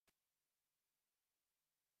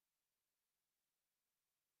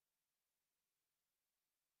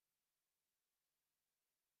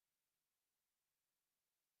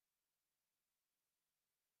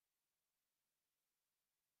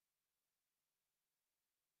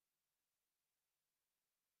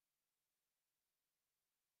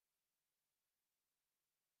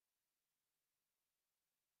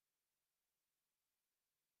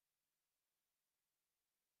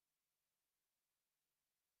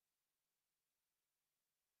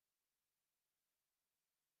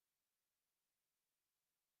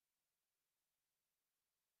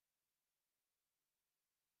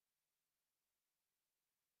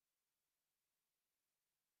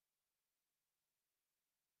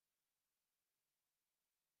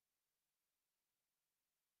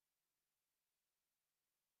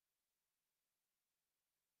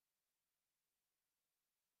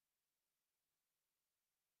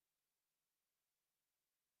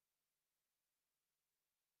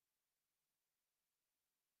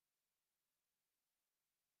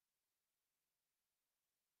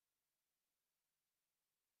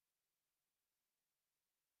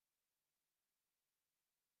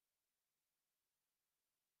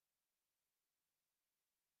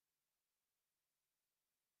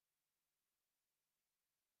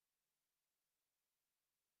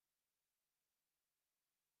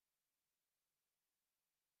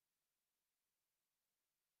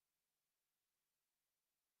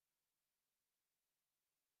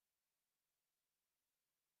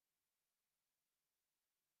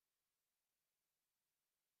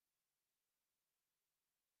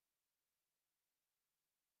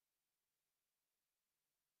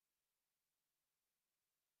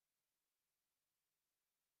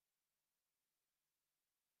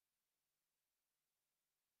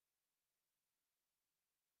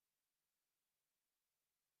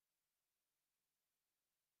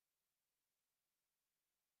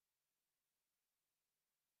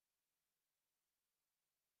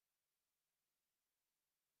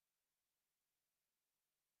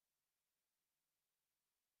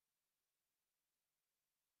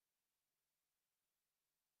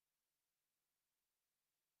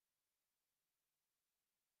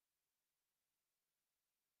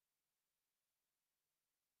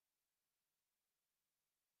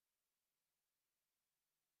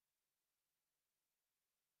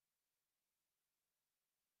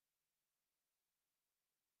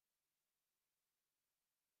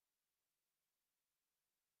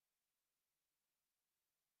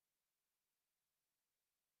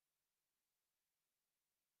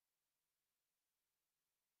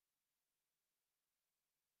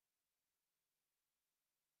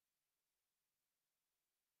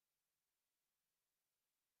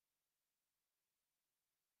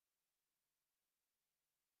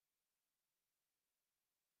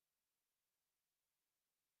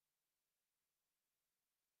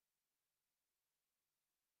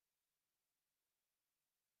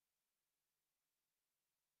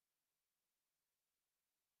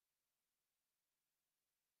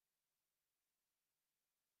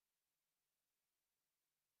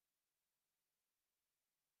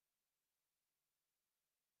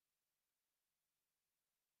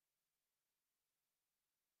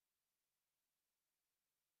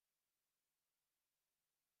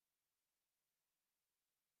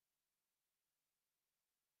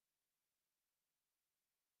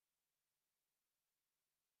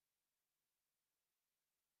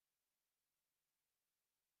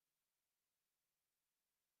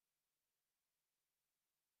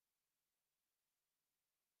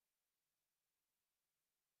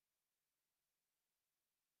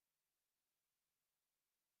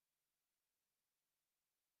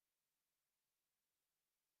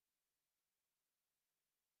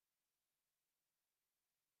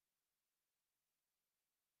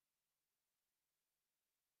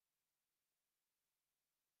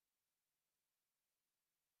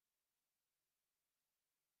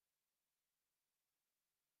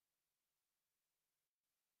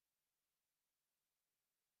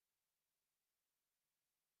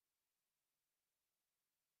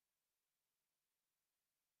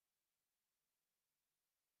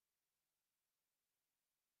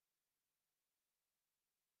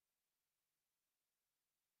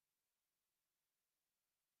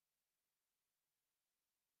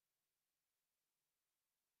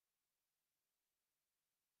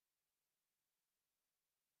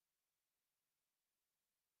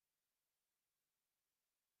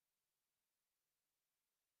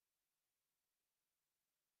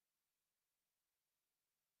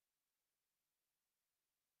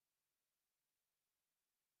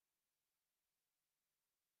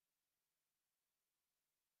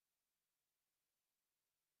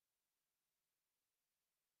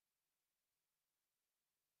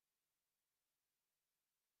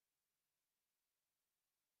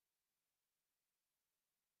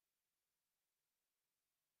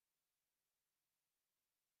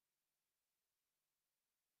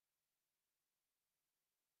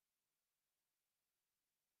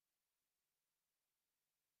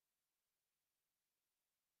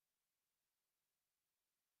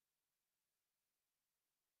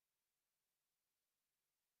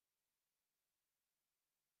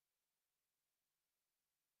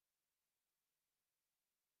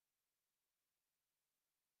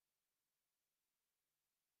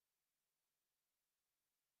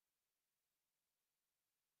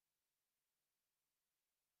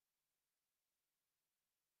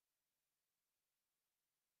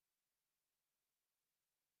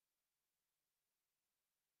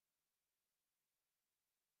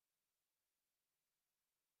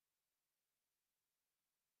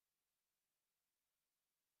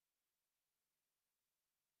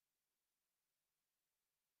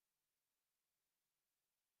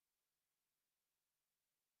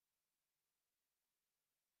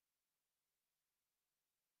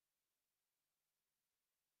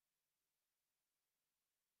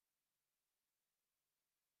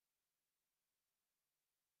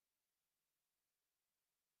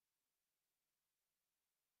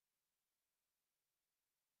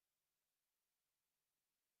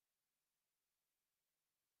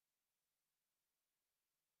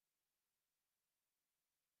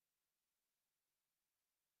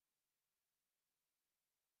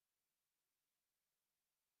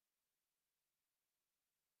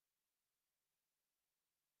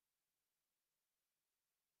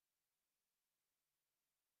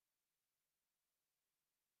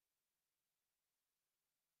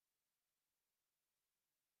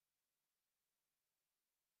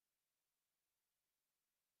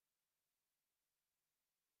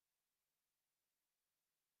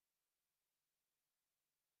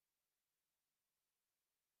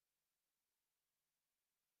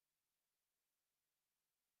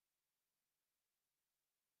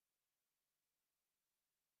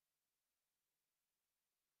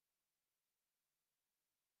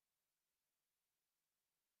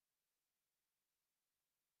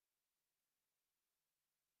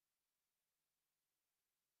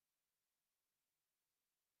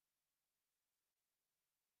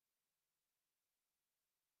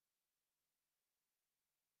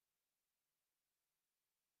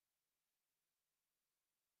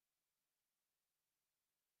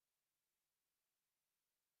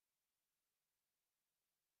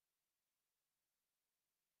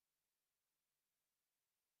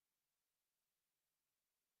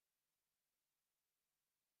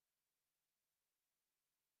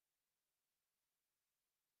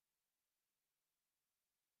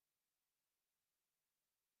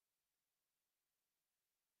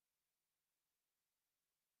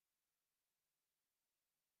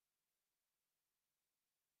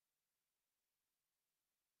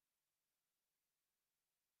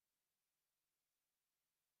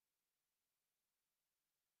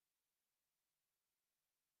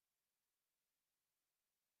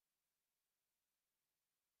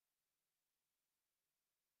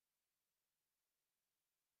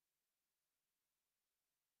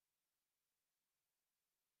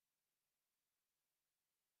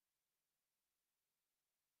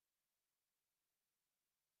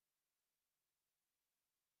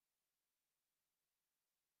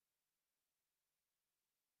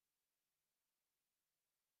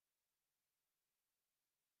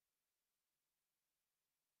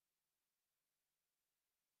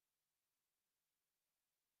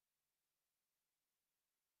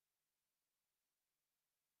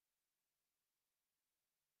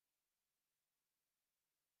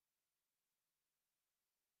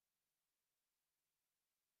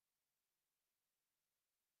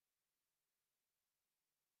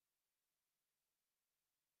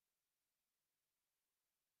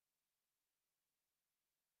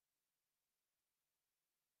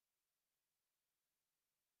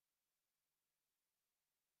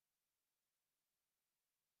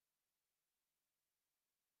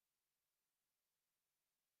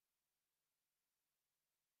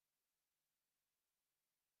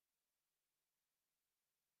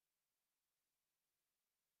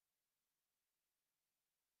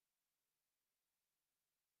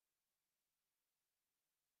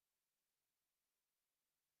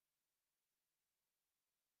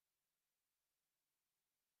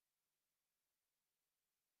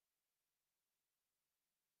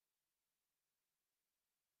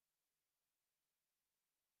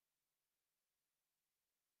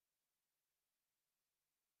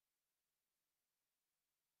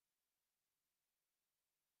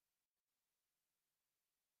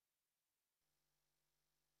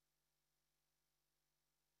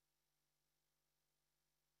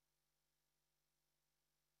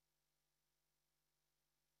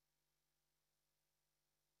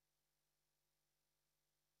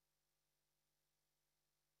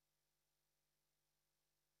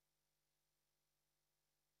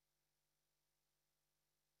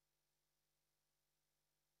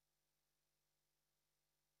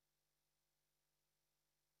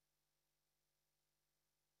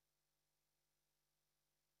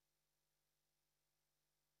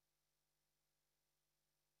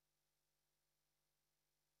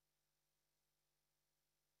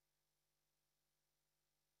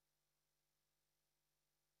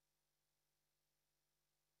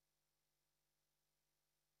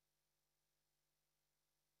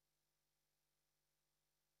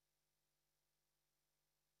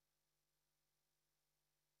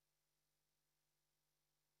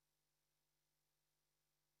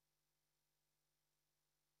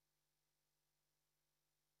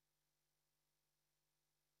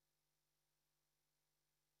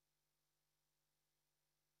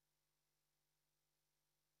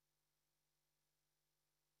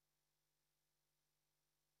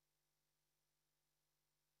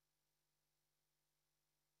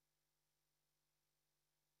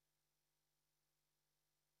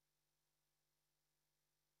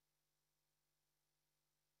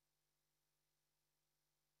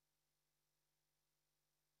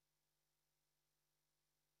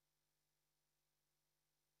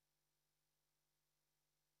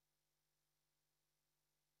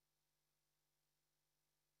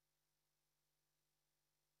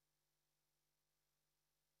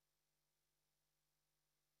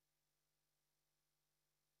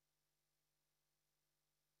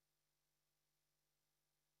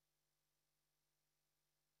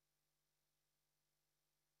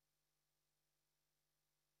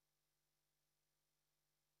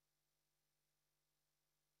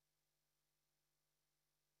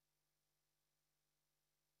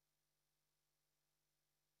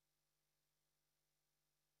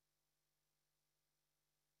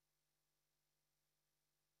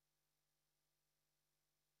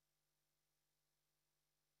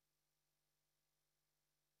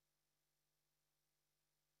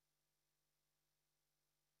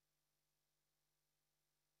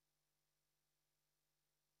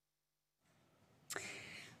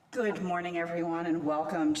Good morning, everyone, and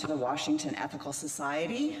welcome to the Washington Ethical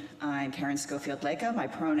Society. I'm Karen Schofield-Leka. My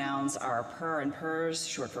pronouns are per and pers,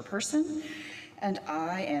 short for person, and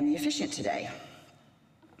I am the officiant today.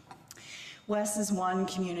 WES is one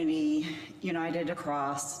community united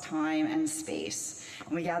across time and space,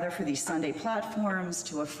 and we gather for these Sunday platforms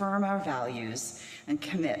to affirm our values and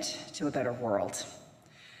commit to a better world.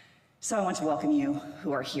 So I want to welcome you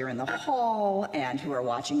who are here in the hall and who are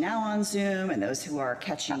watching now on Zoom and those who are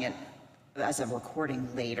catching it as a recording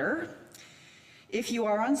later. If you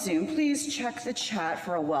are on Zoom, please check the chat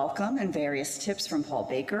for a welcome and various tips from Paul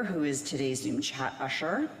Baker, who is today's Zoom chat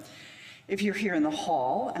usher. If you're here in the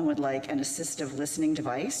hall and would like an assistive listening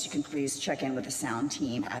device, you can please check in with the sound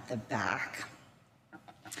team at the back.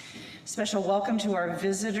 Special welcome to our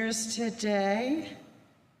visitors today.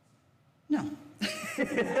 No.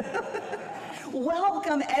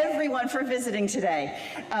 Welcome everyone for visiting today.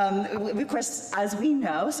 Of course, as we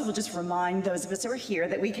know, so we'll just remind those of us who are here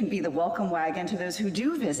that we can be the welcome wagon to those who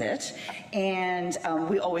do visit. And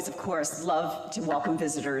we always, of course, love to welcome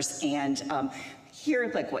visitors and hear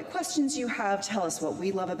what questions you have, tell us what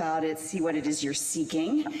we love about it, see what it is you're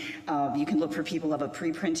seeking. You can look for people who have a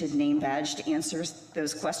pre-printed name badge to answer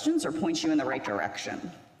those questions or point you in the right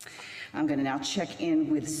direction. I'm going to now check in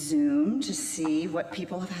with Zoom to see what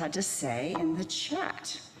people have had to say in the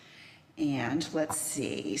chat. And let's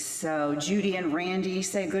see. So Judy and Randy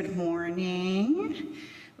say good morning.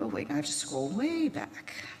 Oh, wait, I have to scroll way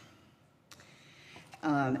back.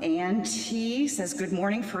 Ann T says good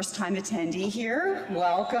morning, first time attendee here.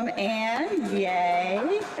 Welcome, Ann,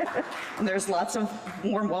 yay. And there's lots of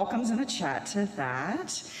warm welcomes in the chat to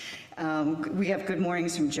that. We have good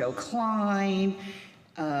mornings from Joe Klein.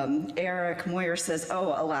 Eric Moyer says,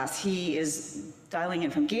 oh, alas, he is dialing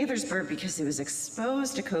in from Gaithersburg because he was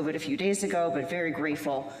exposed to COVID a few days ago, but very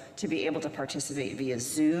grateful to be able to participate via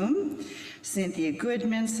Zoom. Cynthia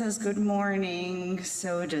Goodman says good morning.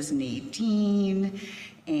 So does Nadine.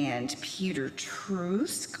 And Peter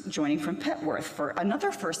Truce joining from Petworth for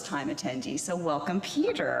another first-time attendee. So welcome,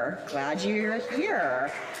 Peter. Glad you're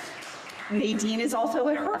here. Nadine is also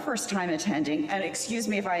at her first time attending, and excuse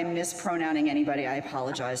me if I am mispronouncing anybody, I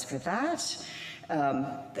apologize for that.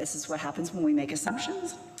 This is what happens when we make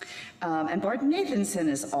assumptions. And Bart Nathanson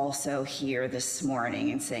is also here this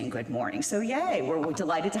morning and saying good morning. So yay, we're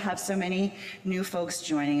delighted to have so many new folks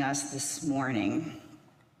joining us this morning.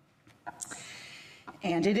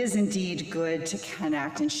 And it is indeed good to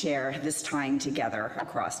connect and share this time together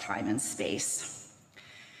across time and space.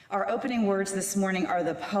 Our opening words this morning are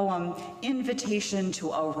the poem Invitation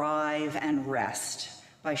to Arrive and Rest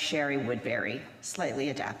by Sherry Woodbury, slightly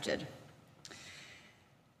adapted.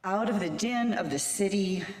 Out of the din of the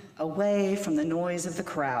city, away from the noise of the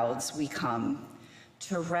crowds, we come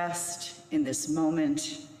to rest in this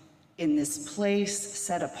moment, in this place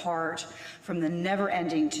set apart from the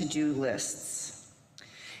never-ending to-do lists.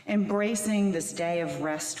 Embracing this day of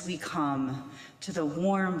rest, we come to the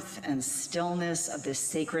warmth and stillness of this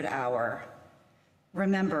sacred hour.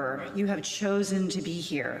 Remember, you have chosen to be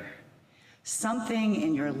here. Something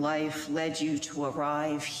in your life led you to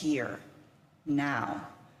arrive here, now.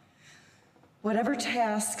 Whatever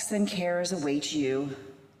tasks and cares await you,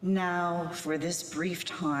 now, for this brief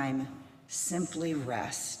time, simply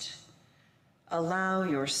rest. Allow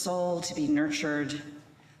your soul to be nurtured.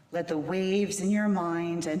 Let the waves in your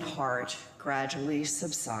mind and heart gradually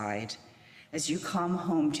subside as you come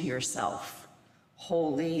home to yourself,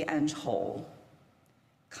 holy and whole.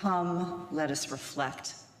 Come, let us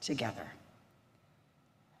reflect together.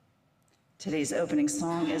 Today's opening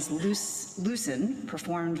song is Loosen,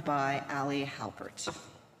 performed by Ali Halpert.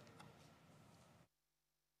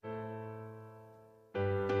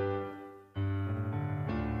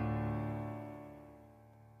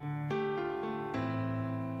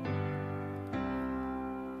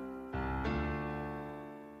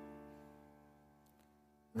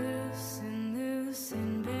 Loosen,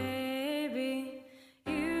 loosen, baby.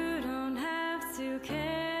 You don't have to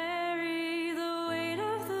carry the weight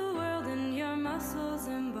of the world in your muscles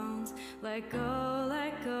and bones. Let go,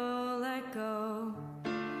 let go, let go.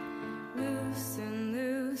 Loosen,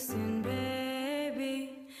 loosen,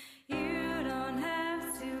 baby. You don't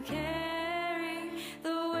have to carry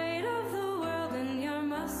the weight of the world in your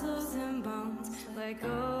muscles and bones. Let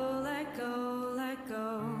go, let go, let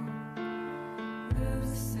go.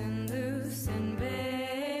 Loosen, loosen,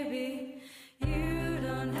 baby. You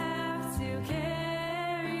don't have to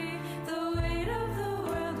carry the weight of the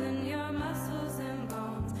world in your muscles and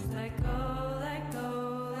bones. Let go, let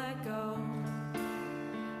go, let go.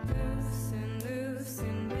 Loosen,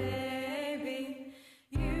 loosen, baby.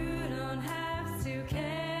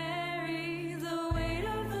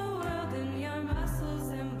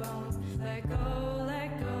 let go,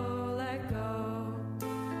 let go, let go.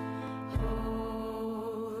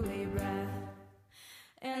 Holy breath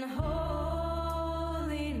and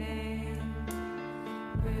holy name.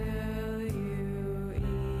 Will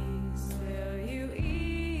you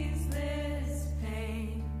ease this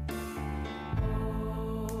pain?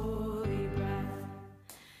 Holy breath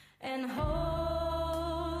and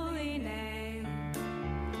holy name.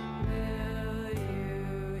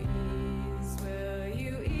 Will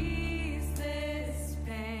you ease this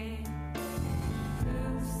pain?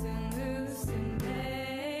 Loosen,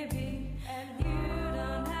 baby, and you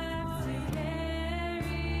don't have to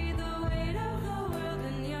carry the weight of the world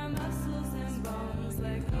in your muscles and bones.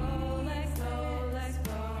 Let go, let go, let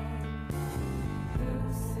go.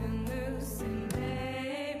 Loosen,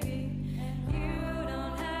 baby, and you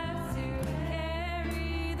don't have to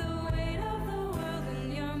carry the weight of the world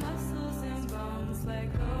in your muscles and bones.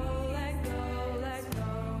 Let go, let go, let go.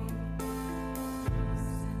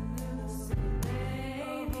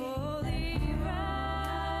 Holy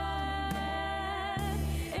breath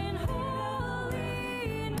in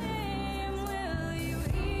holy name, will you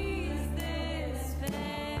ease this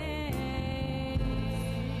pain?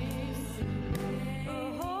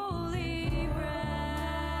 Holy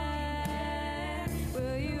breath,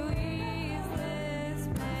 will you ease this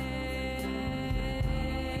pain?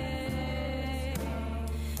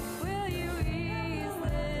 Will you ease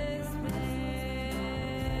this pain?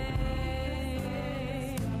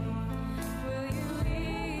 Will you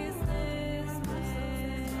ease this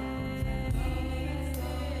pain?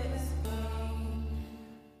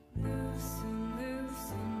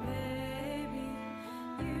 Loosen, baby,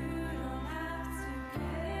 you don't have to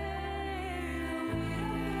carry the weight of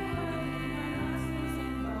your muscles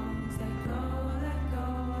and bones. Let go, let go,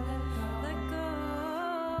 let go,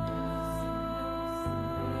 let go.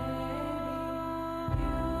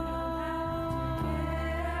 You don't have to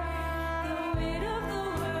carry the weight of the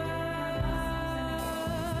world.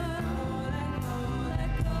 Let go,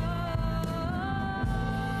 let go.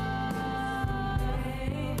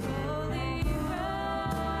 Holy breath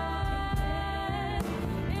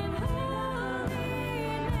in holy name,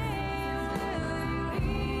 will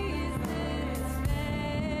you ease this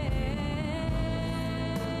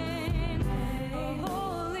pain? Holy breath,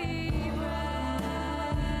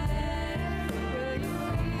 will you ease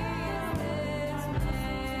this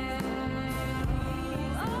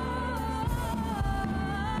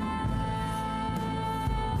pain?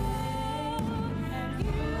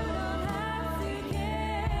 You don't have to carry.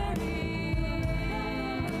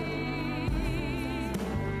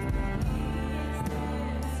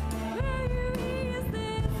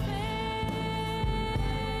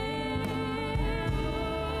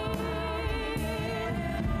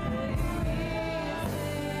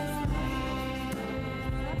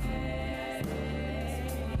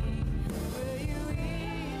 Will you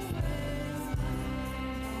ease this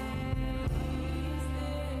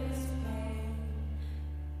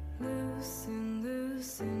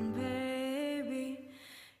Loosen, baby,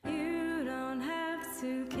 you don't have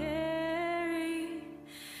to carry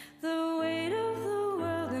the weight of the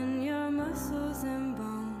world in your muscles and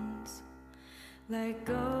bones. Let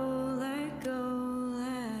go, let go,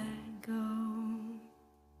 let go.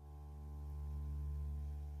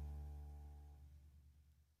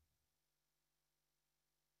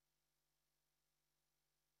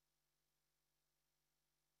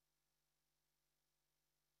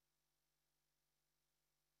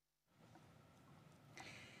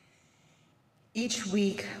 Each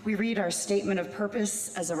week, we read our statement of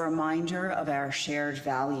purpose as a reminder of our shared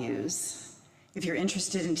values. If you're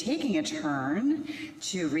interested in taking a turn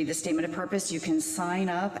to read the statement of purpose, you can sign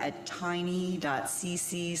up at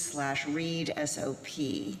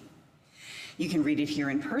tiny.cc/readsop. You can read it here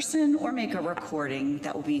in person or make a recording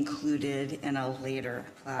that will be included in a later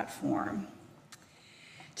platform.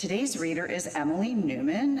 Today's reader is Emily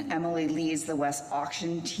Newman. Emily leads the West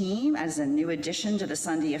Auction team as a new addition to the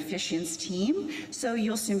Sunday Officiants team, so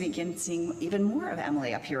you'll soon begin seeing even more of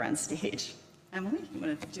Emily up here on stage. Emily, you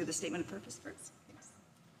want to do the statement of purpose first? Thanks.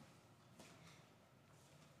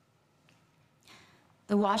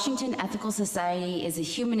 The Washington Ethical Society is a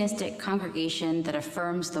humanistic congregation that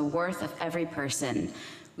affirms the worth of every person.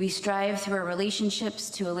 We strive through our relationships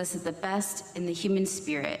to elicit the best in the human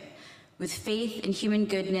spirit. With faith in human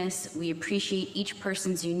goodness, we appreciate each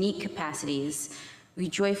person's unique capacities. We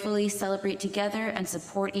joyfully celebrate together and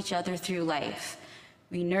support each other through life.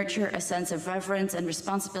 We nurture a sense of reverence and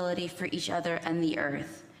responsibility for each other and the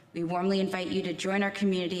earth. We warmly invite you to join our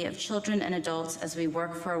community of children and adults as we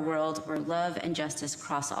work for a world where love and justice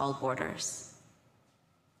cross all borders.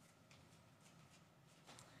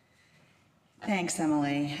 Thanks,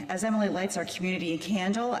 Emily. As Emily lights our community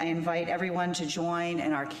candle, I invite everyone to join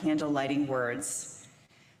in our candle lighting words.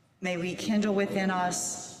 May we kindle within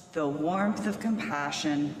us the warmth of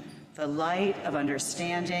compassion, the light of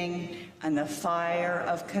understanding, and the fire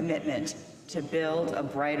of commitment to build a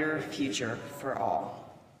brighter future for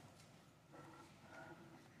all.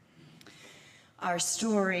 Our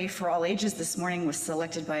story for all ages this morning was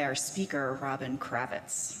selected by our speaker, Robyn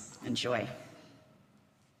Kravitz. Enjoy.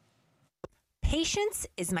 Patience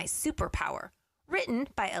is My Superpower, written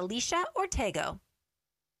by Alicia Ortego.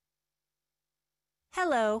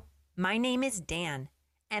 Hello, my name is Dan,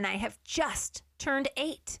 and I have just turned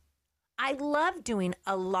 8. I love doing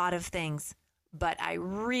a lot of things, but I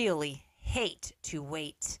really hate to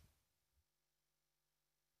wait.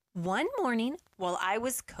 One morning, while I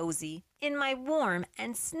was cozy in my warm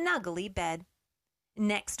and snuggly bed,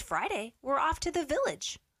 "Next Friday, we're off to the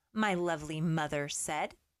village," my lovely mother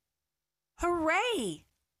said. Hooray!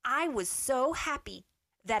 I was so happy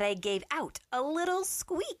that I gave out a little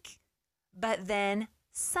squeak. But then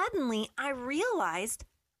suddenly I realized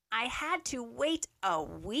I had to wait a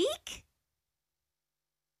week.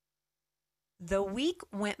 The week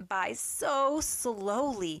went by so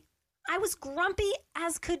slowly. I was grumpy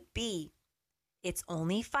as could be. "It's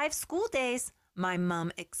only 5 school days," my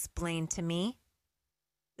mom explained to me.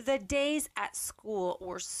 The days at school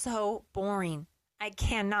were so boring. I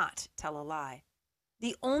cannot tell a lie.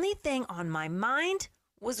 The only thing on my mind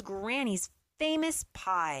was Granny's famous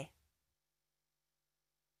pie.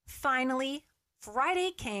 Finally,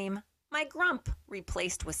 Friday came, my grump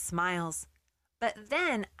replaced with smiles. But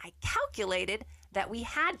then I calculated that we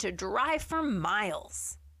had to drive for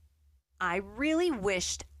miles. I really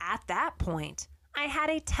wished at that point I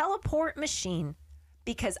had a teleport machine,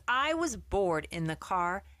 because I was bored in the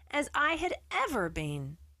car as I had ever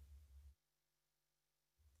been.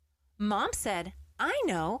 Mom said, "I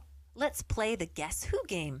know, let's play the Guess Who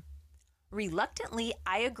game." Reluctantly,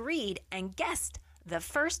 I agreed and guessed the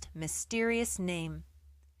first mysterious name.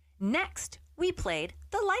 Next, we played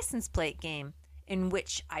the license plate game, in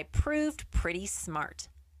which I proved pretty smart.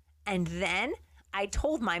 And then I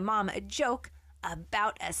told my mom a joke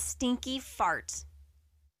about a stinky fart.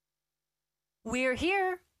 "We're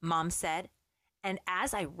here," Mom said, and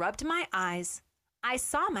as I rubbed my eyes, I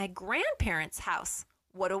saw my grandparents' house.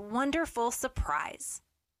 What a wonderful surprise.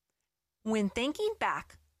 When thinking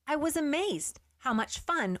back, I was amazed how much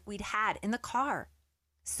fun we'd had in the car.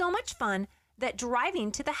 So much fun that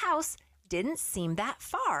driving to the house didn't seem that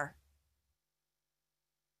far.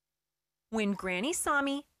 When Granny saw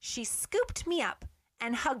me, she scooped me up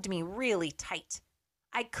and hugged me really tight.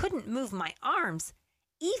 I couldn't move my arms,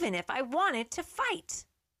 even if I wanted to fight.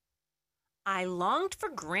 I longed for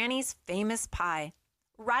Granny's famous pie,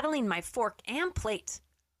 rattling my fork and plate.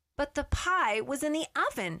 But the pie was in the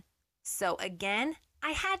oven, so again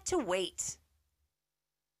I had to wait.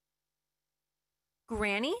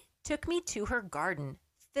 Granny took me to her garden,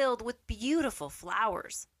 filled with beautiful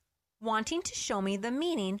flowers, wanting to show me the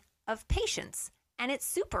meaning of patience and its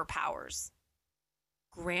superpowers.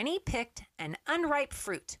 Granny picked an unripe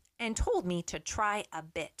fruit and told me to try a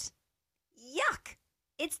bit. "Yuck!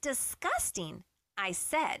 It's disgusting," I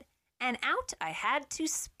said, and out I had to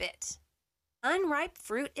spit. Unripe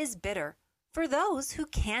fruit is bitter for those who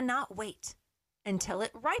cannot wait until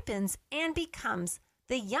it ripens and becomes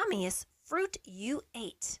the yummiest fruit you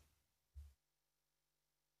ate.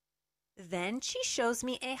 Then she shows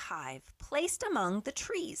me a hive placed among the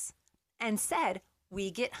trees and said,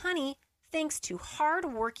 "We get honey thanks to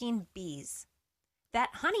hard-working bees.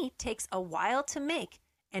 That honey takes a while to make,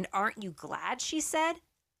 and aren't you glad," she said,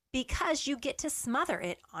 "because you get to smother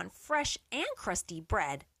it on fresh and crusty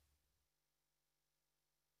bread."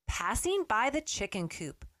 Passing by the chicken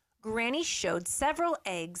coop, Granny showed several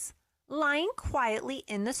eggs lying quietly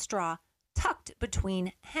in the straw tucked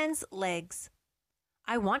between hens' legs.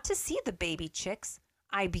 "I want to see the baby chicks,"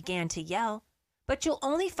 I began to yell, "but you'll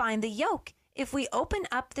only find the yolk if we open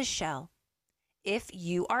up the shell. If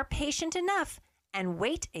you are patient enough and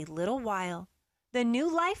wait a little while, the new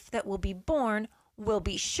life that will be born will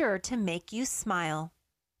be sure to make you smile."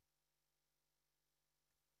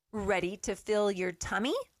 "Ready to fill your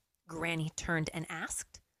tummy?" Granny turned and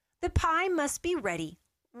asked. "The pie must be ready.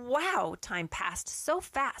 Wow, time passed so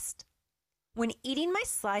fast." When eating my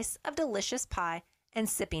slice of delicious pie and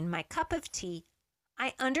sipping my cup of tea,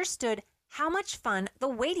 I understood how much fun the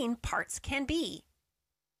waiting parts can be.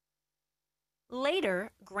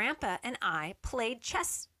 Later, Grandpa and I played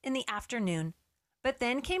chess in the afternoon, but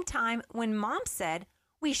then came time when Mom said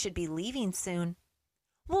we should be leaving soon.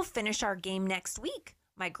 "We'll finish our game next week,"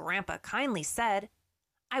 my grandpa kindly said.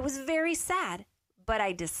 I was very sad, but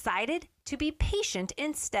I decided to be patient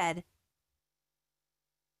instead.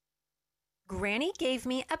 Granny gave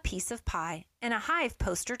me a piece of pie and a hive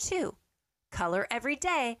poster too. Color every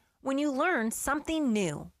day when you learn something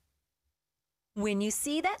new. When you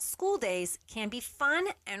see that school days can be fun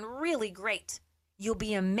and really great, you'll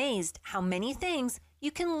be amazed how many things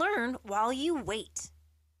you can learn while you wait.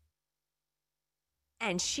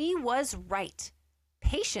 And she was right.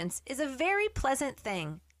 Patience is a very pleasant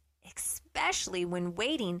thing, especially when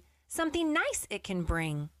waiting something nice it can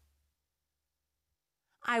bring.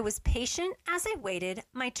 I was patient as I waited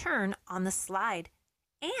my turn on the slide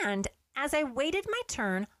and as I waited my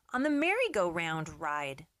turn on the merry-go-round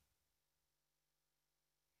ride.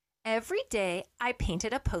 Every day I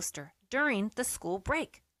painted a poster during the school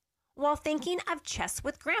break while thinking of chess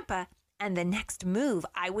with Grandpa and the next move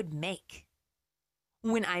I would make.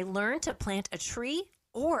 When I learned to plant a tree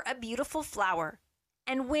or a beautiful flower,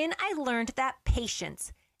 and when I learned that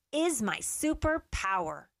patience is my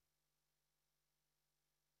superpower.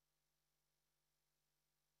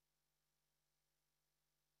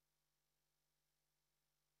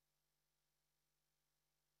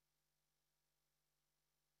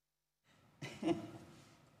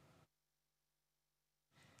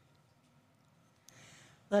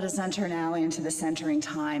 Let us enter now into the centering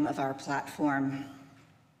time of our platform.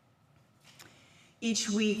 Each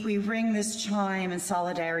week, we ring this chime in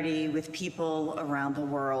solidarity with people around the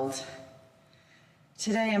world.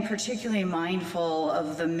 Today, I'm particularly mindful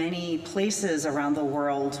of the many places around the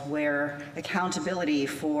world where accountability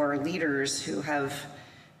for leaders who have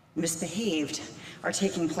misbehaved are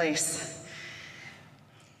taking place.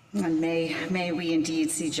 And may we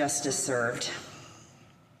indeed see justice served.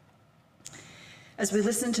 As we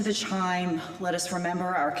listen to the chime, let us remember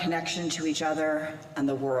our connection to each other and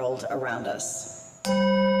the world around us.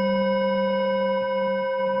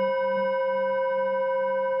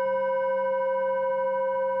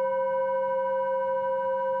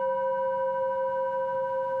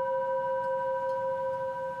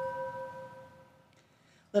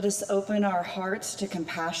 Let us open our hearts to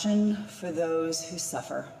compassion for those who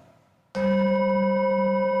suffer.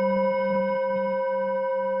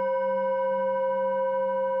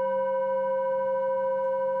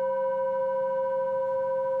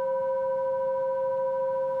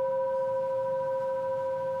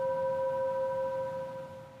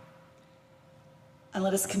 And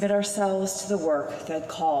let us commit ourselves to the work that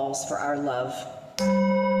calls for our love.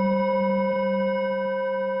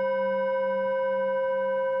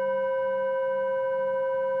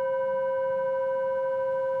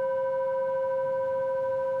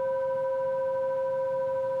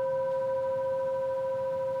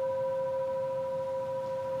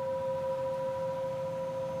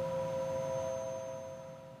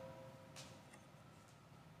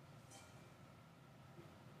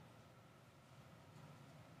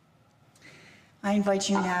 I invite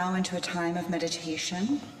you now into a time of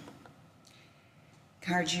meditation.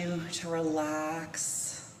 Encourage you to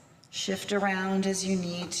relax, shift around as you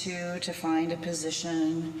need to find a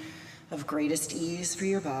position of greatest ease for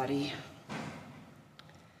your body.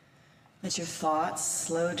 Let your thoughts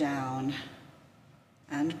slow down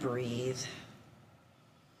and breathe.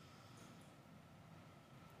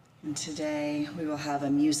 And today we will have a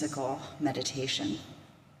musical meditation.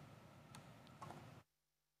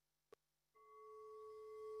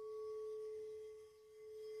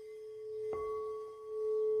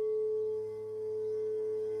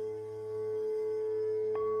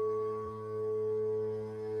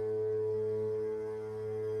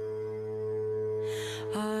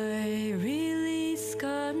 I release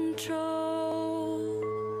control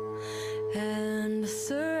and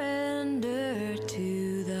surrender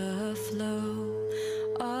to the flow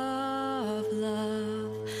of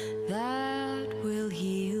love that will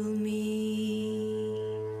heal me.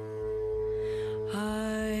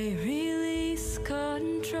 I release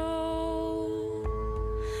control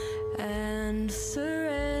and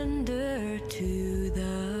surrender to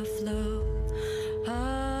the flow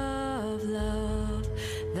of love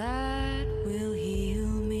that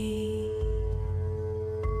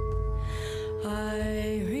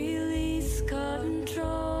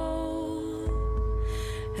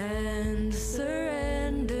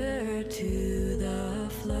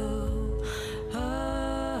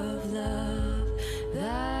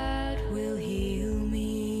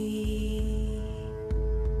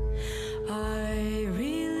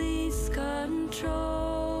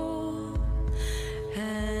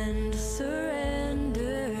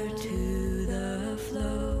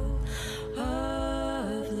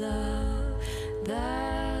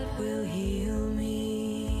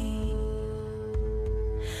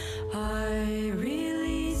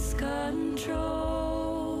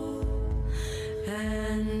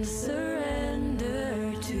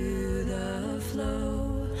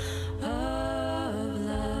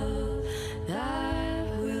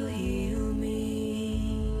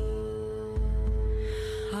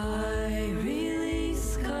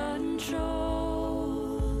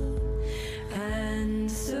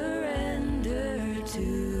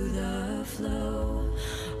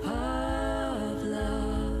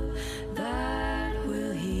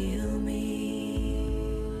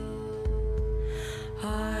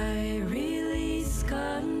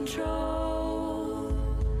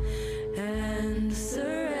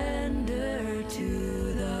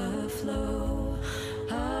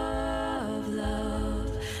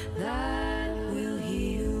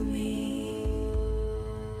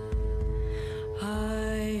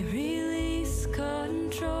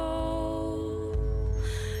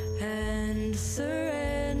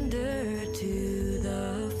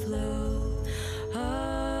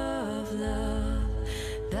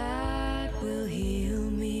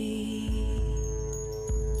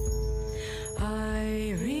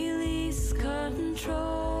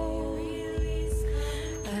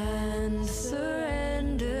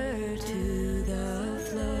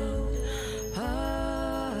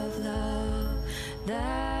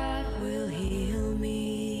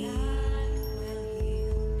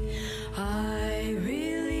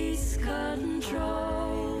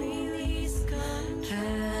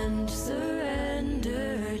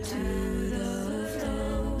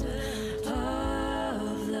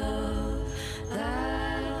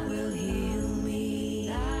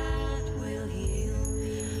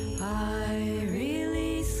I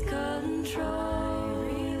release control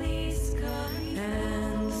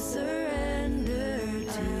and surrender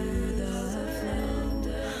to the flow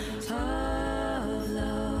of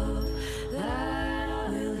love that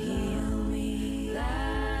will heal me,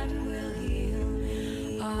 that will heal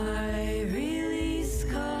me. I release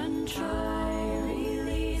control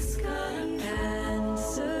and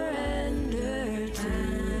surrender to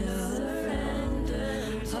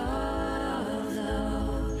the flow of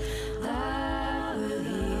love that will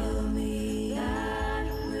heal me, that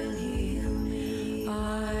will heal me.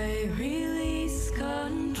 I release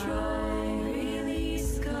control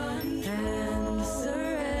and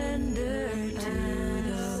surrender to the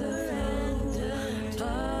flow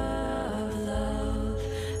of love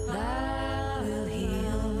that will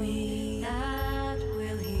heal me, that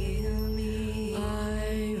will heal me.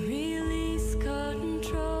 I release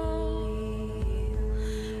control and surrender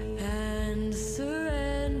to the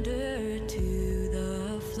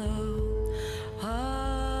flow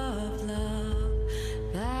of love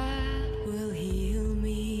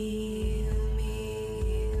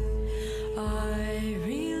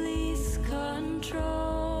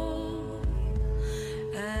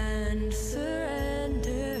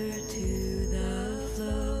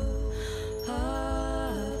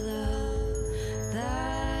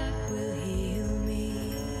that will heal me.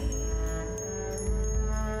 I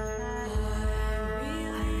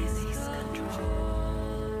release control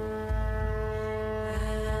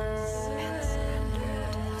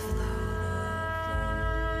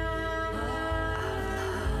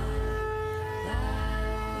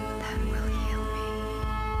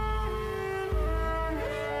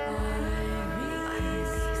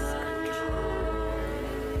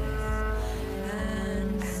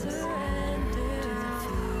and surrender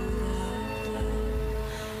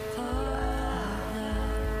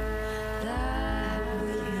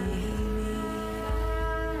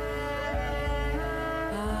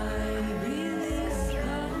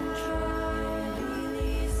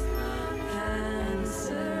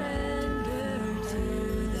to the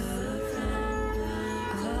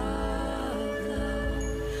flow of love that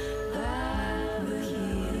will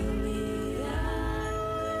heal me. I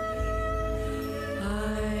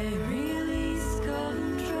release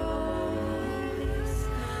control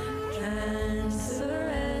and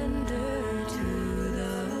surrender to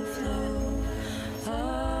the flow of love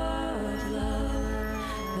that will heal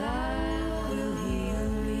me.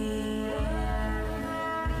 I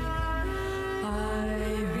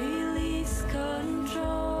release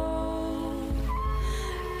control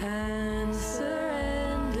and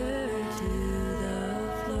surrender to the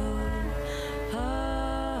flow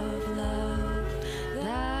of love that will heal me. I release control and surrender to the flow of love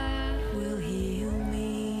that will heal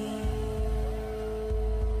me. I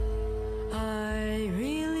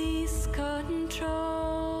release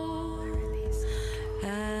control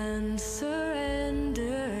and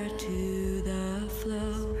surrender to the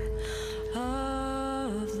flow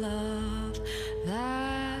of love that will heal me. I release control and surrender to the flow of love that will heal me. I release control and surrender to the flow of love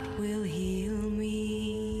that will heal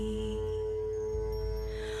me.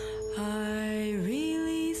 I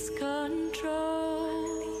release control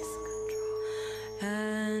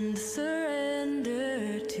and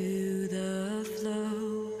surrender to the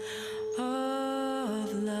flow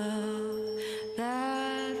of love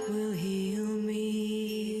that will heal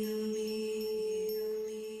me.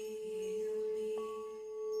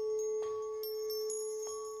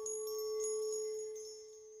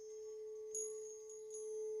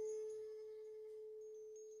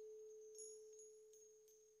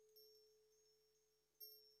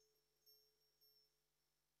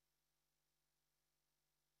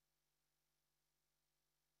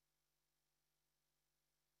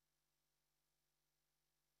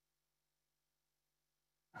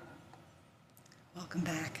 Welcome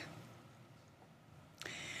back.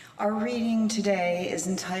 Our reading today is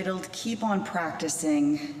entitled Keep on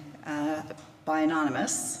Practicing by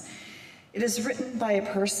Anonymous. It is written by a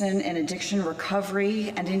person in addiction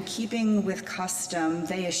recovery, and in keeping with custom,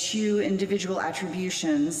 they eschew individual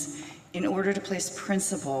attributions in order to place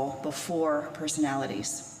principle before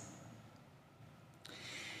personalities.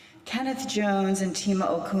 Kenneth Jones and Tima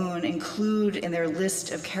Okun include in their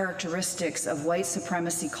list of characteristics of white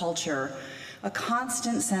supremacy culture a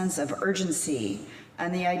constant sense of urgency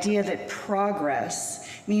and the idea that progress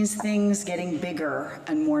means things getting bigger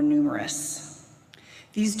and more numerous.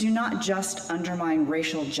 These do not just undermine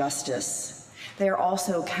racial justice, they are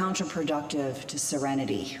also counterproductive to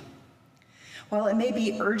serenity. While it may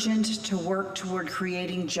be urgent to work toward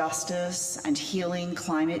creating justice and healing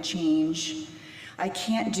climate change, I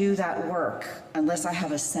can't do that work unless I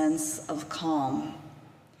have a sense of calm.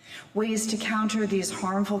 Ways to counter these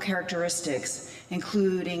harmful characteristics,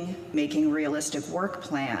 including making realistic work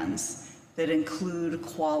plans that include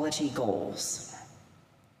quality goals.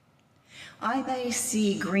 I may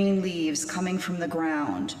see green leaves coming from the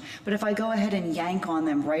ground, but if I go ahead and yank on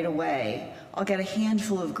them right away, I'll get a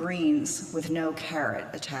handful of greens with no carrot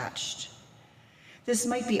attached. This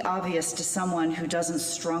might be obvious to someone who doesn't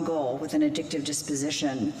struggle with an addictive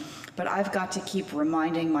disposition, but I've got to keep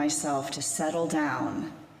reminding myself to settle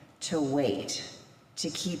down, to wait, to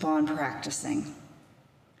keep on practicing.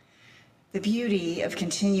 The beauty of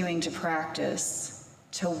continuing to practice,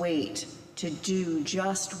 to wait, to do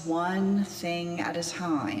just one thing at a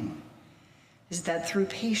time, is that through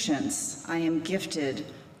patience, I am gifted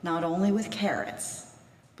not only with carrots,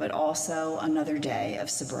 but also another day of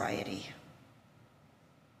sobriety.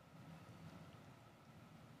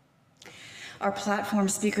 Our platform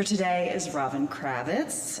speaker today is Robyn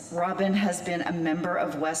Kravitz. Robyn has been a member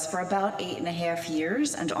of WES for about 8.5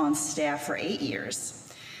 years and on staff for 8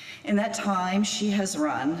 years. In that time, she has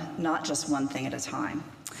run not just one thing at a time.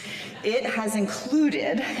 It has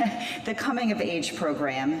included the coming of age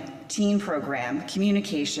program, teen program,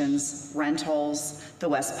 communications, rentals, the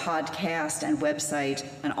WES podcast and website,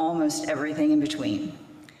 and almost everything in between.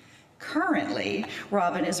 Currently,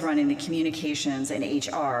 Robyn is running the communications and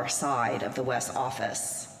HR side of the WES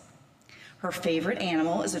office. Her favorite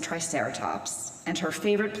animal is a triceratops, and her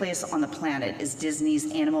favorite place on the planet is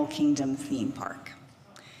Disney's Animal Kingdom theme park.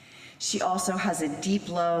 She also has a deep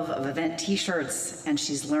love of event t-shirts, and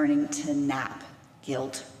she's learning to nap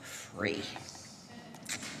guilt-free.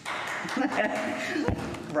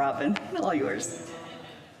 Robyn, all yours.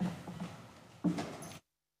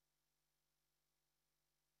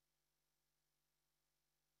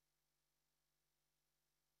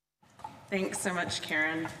 Thanks so much,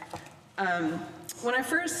 Karen. When I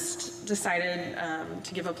first decided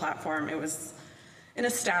to give a platform, it was in a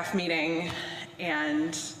staff meeting,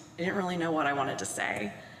 and I didn't really know what I wanted to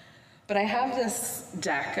say. But I have this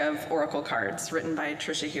deck of oracle cards written by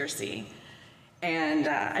Trisha Hearsey, and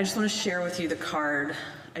I just want to share with you the card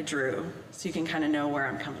I drew so you can kind of know where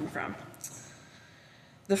I'm coming from.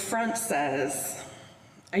 The front says,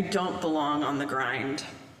 "I don't belong on the grind.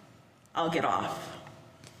 I'll get off."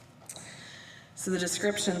 So the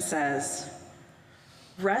description says,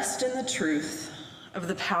 "Rest in the truth of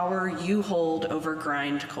the power you hold over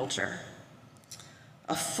grind culture.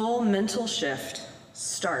 A full mental shift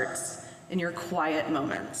starts in your quiet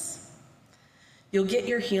moments. You'll get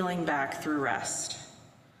your healing back through rest.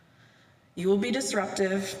 You will be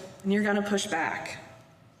disruptive and you're gonna push back.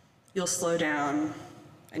 You'll slow down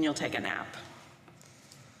and you'll take a nap."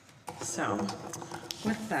 So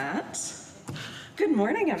with that, good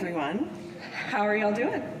morning, everyone. How are y'all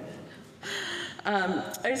doing? I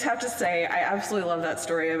just have to say, I absolutely love that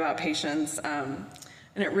story about patience.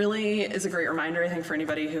 And it really is a great reminder, I think, for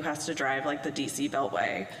anybody who has to drive like the DC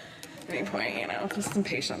Beltway at any point, you know, just some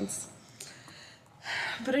patience.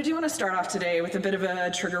 But I do want to start off today with a bit of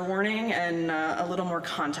a trigger warning and a little more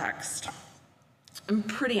context. I'm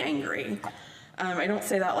pretty angry. I don't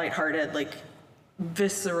say that lighthearted, like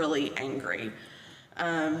viscerally angry.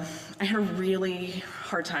 I had a really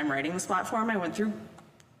hard time writing this platform. I went through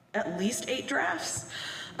at least 8 drafts.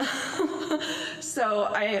 So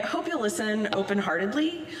I hope you'll listen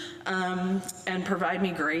open-heartedly and provide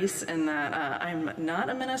me grace in that I'm not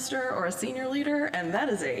a minister or a senior leader, and that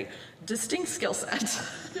is a distinct skill set.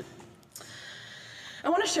 I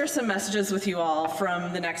want to share some messages with you all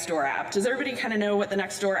from the Nextdoor app. Does everybody kind of know what the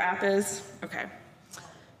Nextdoor app is? Okay.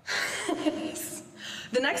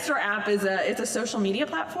 The Nextdoor app is it's a social media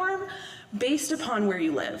platform based upon where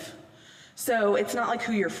you live. So it's not like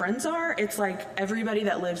who your friends are, it's like everybody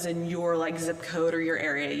that lives in your like zip code or your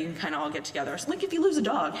area, you can kind of all get together. So like if you lose a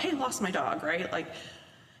dog, hey, lost my dog, right? Like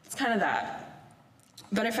it's kind of that.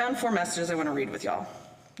 But I found 4 messages I want to read with y'all.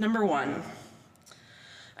 Number 1,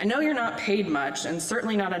 I know you're not paid much and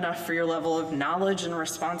certainly not enough for your level of knowledge and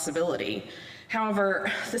responsibility.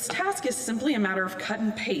 However, this task is simply a matter of cut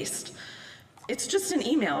and paste. It's just an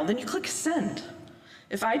email, then you click send.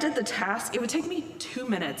 If I did the task, it would take me 2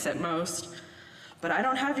 minutes at most, but I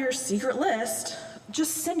don't have your secret list.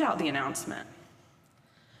 Just send out the announcement.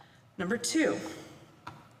 Number 2,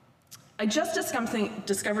 I just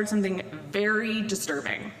discovered something very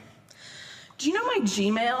disturbing. Do you know my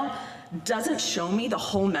Gmail doesn't show me the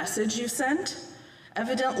whole message you sent?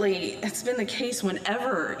 Evidently, it's been the case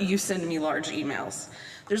whenever you send me large emails.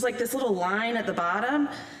 There's like this little line at the bottom,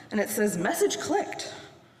 and it says, message clicked.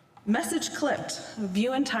 Message clicked.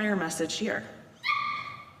 View entire message here.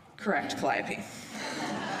 Correct, Calliope.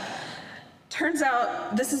 Turns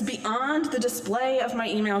out this is beyond the display of my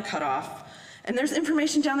email cutoff, and there's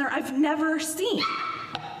information down there I've never seen.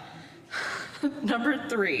 Number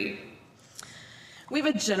 3, we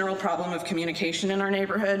have a general problem of communication in our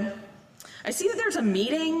neighborhood. I see that there's a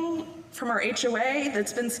meeting from our HOA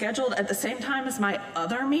that's been scheduled at the same time as my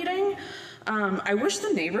other meeting. I wish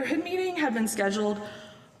the neighborhood meeting had been scheduled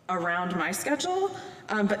around my schedule,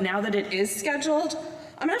 but now that it is scheduled,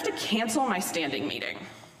 I'm gonna have to cancel my standing meeting.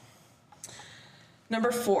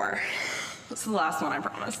 Number 4, this is the last one, I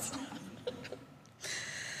promise.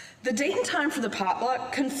 The date and time for the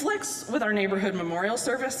potluck conflicts with our neighborhood memorial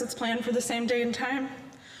service that's planned for the same date and time.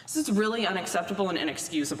 This is really unacceptable and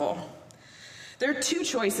inexcusable. There are 2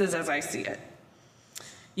 choices as I see it.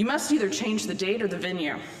 You must either change the date or the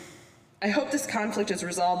venue. I hope this conflict is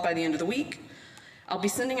resolved by the end of the week. I'll be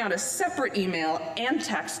sending out a separate email and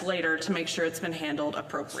text later to make sure it's been handled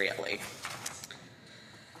appropriately.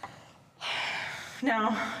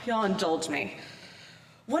 Now, y'all indulge me.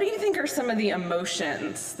 What do you think are some of the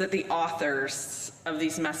emotions that the authors of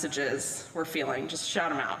these messages were feeling? Just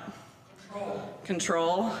shout them out.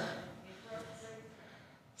 Control.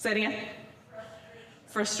 Say it again.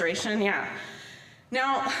 Frustration, yeah.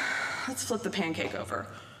 Now, let's flip the pancake over.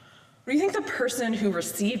 What do you think the person who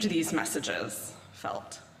received these messages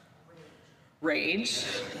felt? Rage.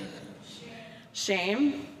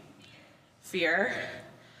 Shame. Fear.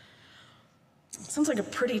 Sounds like a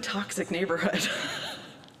pretty toxic neighborhood,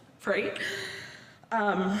 right?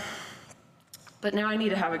 But now I need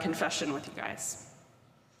to have a confession with you guys.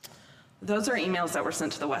 Those are emails that were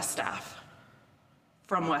sent to the West staff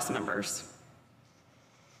from West members.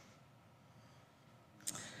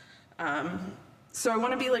 So I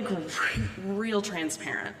want to be like real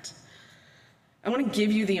transparent. I want to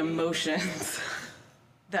give you the emotions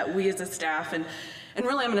that we as a staff, and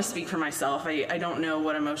really I'm going to speak for myself. I don't know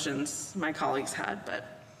what emotions my colleagues had,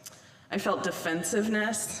 but I felt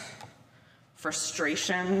defensiveness,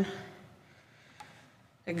 frustration,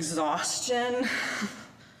 exhaustion,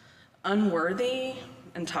 unworthy,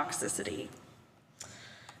 and toxicity.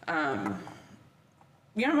 I'm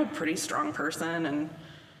a pretty strong person, and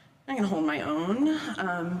I can hold my own,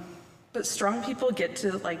 but strong people get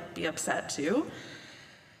to be upset too.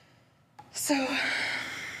 So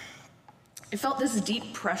I felt this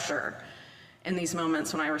deep pressure in these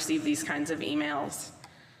moments when I received these kinds of emails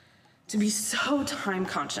to be so time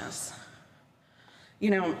conscious.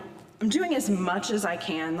 I'm doing as much as I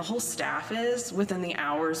can, the whole staff is, within the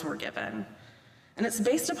hours we're given. And it's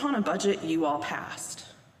based upon a budget you all passed.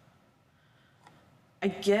 I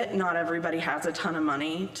get not everybody has a ton of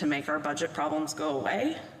money to make our budget problems go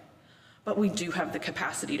away, but we do have the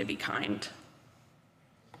capacity to be kind.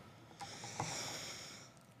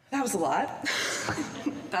 That was a lot.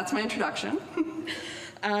 That's my introduction.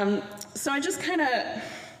 So I just kind of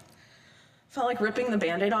felt like ripping the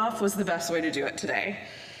Band-Aid off was the best way to do it today.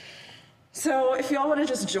 So if y'all want to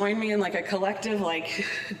just join me in a collective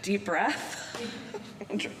deep breath.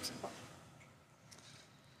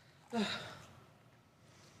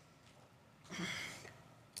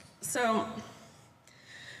 So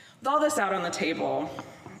with all this out on the table,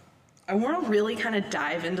 I want to really kind of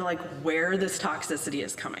dive into where this toxicity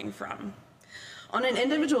is coming from. On an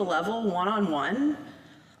individual level, one-on-one,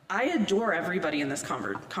 I adore everybody in this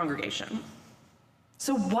congregation.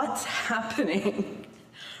 So what's happening,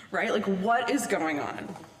 right? What is going on?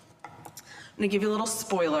 I'm gonna give you a little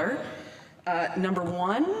spoiler. Number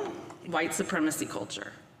 1, white supremacy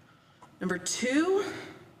culture. Number 2,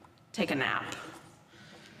 take a nap.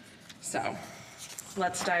 So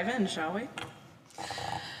let's dive in, shall we?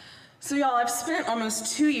 So y'all, I've spent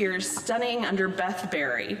almost 2 years studying under Beth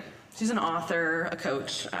Berry. She's an author, a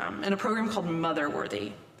coach, in a program called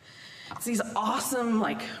MotherWorthy. It's these awesome,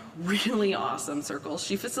 really awesome circles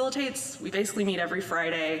she facilitates. We basically meet every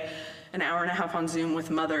Friday, an hour and a half on Zoom with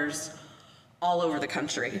mothers all over the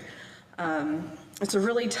country. It's a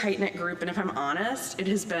really tight-knit group, and if I'm honest, it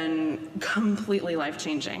has been completely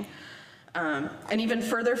life-changing. And even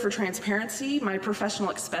further, for transparency, my professional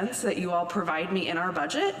expense that you all provide me in our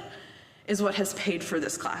budget is what has paid for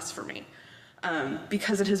this class for me,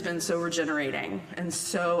 because it has been so regenerating and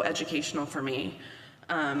so educational for me.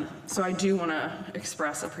 So I do want to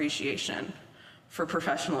express appreciation for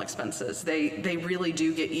professional expenses. They really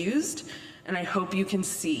do get used, and I hope you can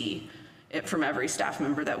see it from every staff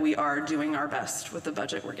member that we are doing our best with the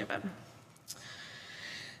budget we're given.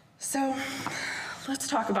 So let's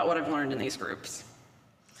talk about what I've learned in these groups.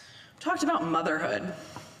 We talked about motherhood.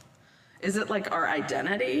 Is it our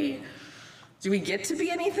identity? Do we get to be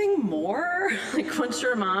anything more? Once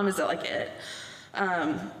you're a mom, is that it?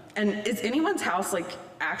 And is anyone's house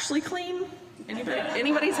actually clean?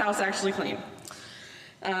 Anybody's house actually clean?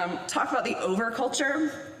 Talk about the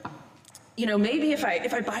overculture. You know, maybe if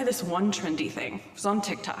I buy this one trendy thing, it was on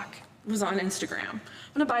TikTok, it was on Instagram, I'm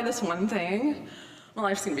gonna buy this one thing, my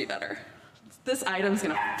life's gonna be better. This item's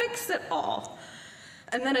gonna fix it all.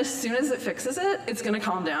 And then as soon as it fixes it, it's gonna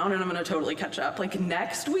calm down and I'm gonna totally catch up. Like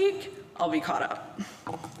next week, I'll be caught up.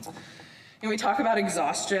 And we talk about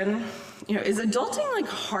exhaustion. You know, is adulting like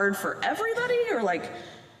hard for everybody, or like,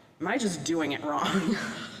 am I just doing it wrong?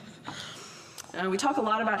 We talk a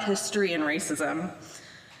lot about history and racism.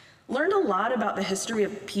 Learned a lot about the history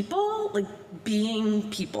of people, like being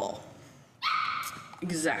people.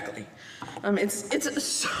 Exactly. It's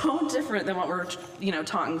so different than what we're,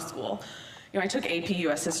 taught in school. I took AP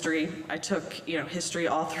US history. I took, history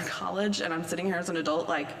all through college, and I'm sitting here as an adult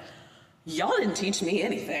like, y'all didn't teach me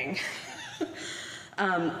anything.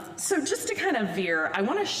 So just to kind of veer, I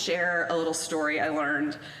want to share a little story I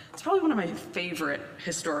learned. It's probably one of my favorite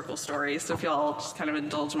historical stories, so if y'all just kind of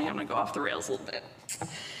indulge me, I'm going to go off the rails a little bit.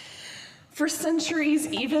 For centuries,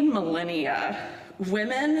 even millennia,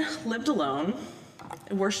 women lived alone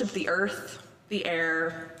and worshiped the earth, the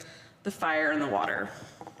air, the fire, and the water.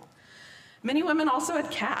 Many women also had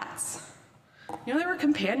cats. They were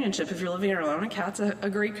companionship. If you're living alone, a cat's a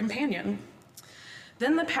great companion.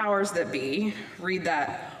 Then the powers that be, read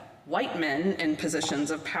that white men in positions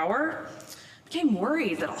of power, became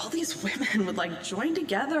worried that all these women would like join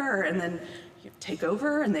together and then take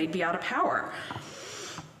over and they'd be out of power.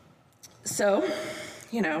 So,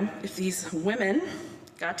 if these women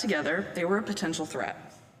got together, they were a potential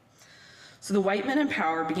threat. So the white men in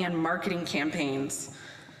power began marketing campaigns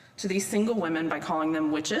to these single women by calling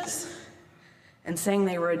them witches and saying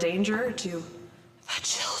they were a danger to the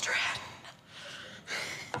children.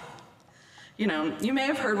 You may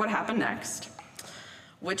have heard what happened next.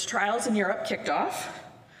 Witch trials in Europe kicked off,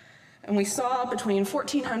 and we saw between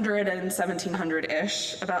 1400 and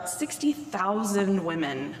 1700-ish about 60,000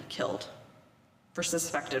 women killed for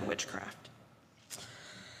suspected witchcraft.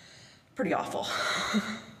 Pretty awful.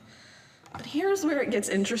 But here's where it gets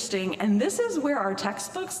interesting, and this is where our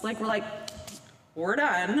textbooks, we're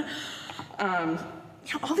done.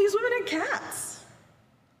 All these women had cats.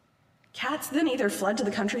 Cats then either fled to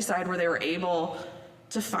the countryside where they were able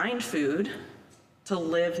to find food, to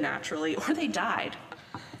live naturally, or they died.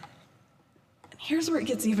 And here's where it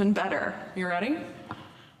gets even better. You ready?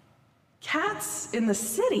 Cats in the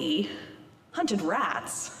city hunted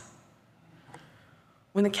rats.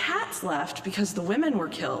 When the cats left because the women were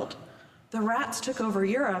killed, the rats took over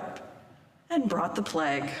Europe and brought the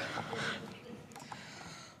plague.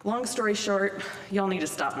 Long story short, y'all need to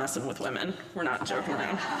stop messing with women. We're not joking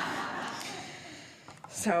around.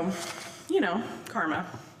 So, karma.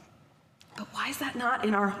 But why is that not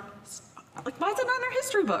in our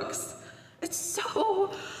history books? It's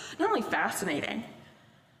so not only fascinating,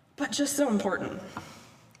 but just so important.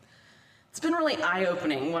 It's been really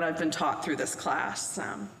eye-opening what I've been taught through this class,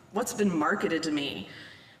 what's been marketed to me,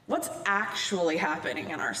 what's actually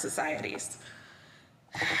happening in our societies.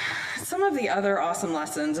 Some of the other awesome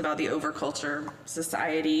lessons about the overculture,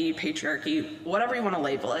 society, patriarchy, whatever you want to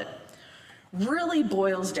label it, really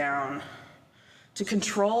boils down to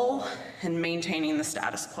control and maintaining the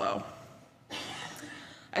status quo.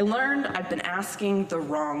 I learned I've been asking the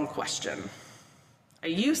wrong question. I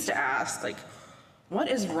used to ask, what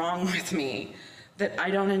is wrong with me that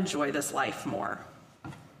I don't enjoy this life more?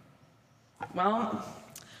 Well,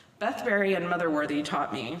 Beth Berry and MotherWorthy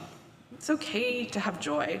taught me it's okay to have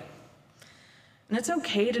joy. And it's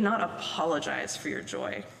okay to not apologize for your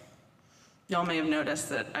joy. Y'all may have noticed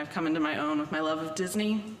that I've come into my own with my love of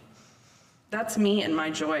Disney. That's me and my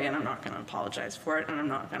joy, and I'm not going to apologize for it, and I'm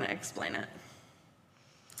not going to explain it.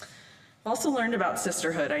 I've also learned about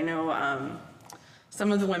sisterhood. I know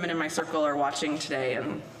some of the women in my circle are watching today,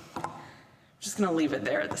 and I'm just going to leave it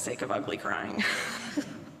there at the sake of ugly crying.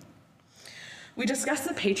 We discussed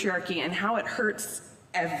the patriarchy and how it hurts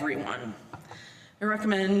everyone. I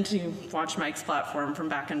recommend you watch Mike's platform from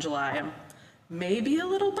back in July. I'm maybe a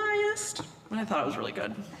little biased, but I thought it was really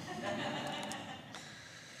good.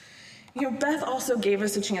 Beth also gave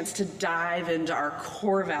us a chance to dive into our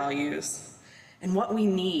core values and what we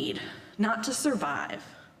need, not to survive,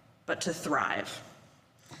 but to thrive.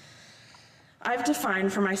 I've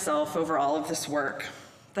defined for myself over all of this work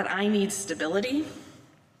that I need stability,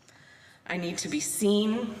 I need to be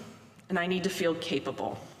seen, and I need to feel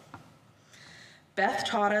capable. Beth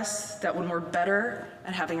taught us that when we're better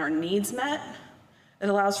at having our needs met, it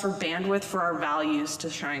allows for bandwidth for our values to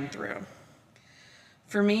shine through.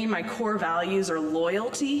 For me, my core values are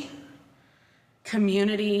loyalty,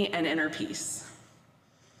 community, and inner peace.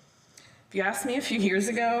 If you asked me a few years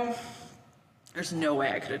ago, there's no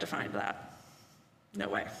way I could have defined that. No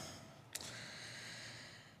way.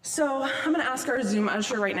 So I'm going to ask our Zoom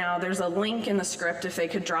usher right now. There's a link in the script if they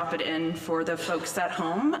could drop it in for the folks at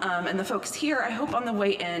home. And the folks here, I hope on the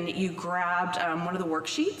way in you grabbed one of the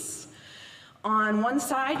worksheets. On one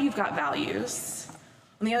side, you've got values.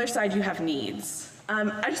 On the other side, you have needs.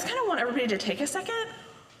 I just kind of want everybody to take a second,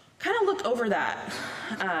 kind of look over that.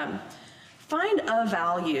 Find a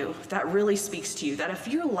value that really speaks to you, that if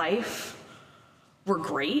your life were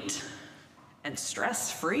great and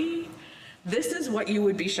stress-free, this is what you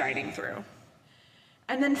would be shining through.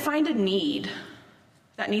 And then find a need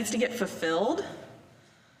that needs to get fulfilled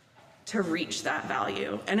to reach that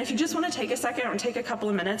value. And if you just want to take a second or take a couple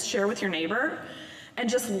of minutes, share with your neighbor, and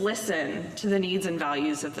just listen to the needs and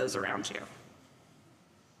values of those around you.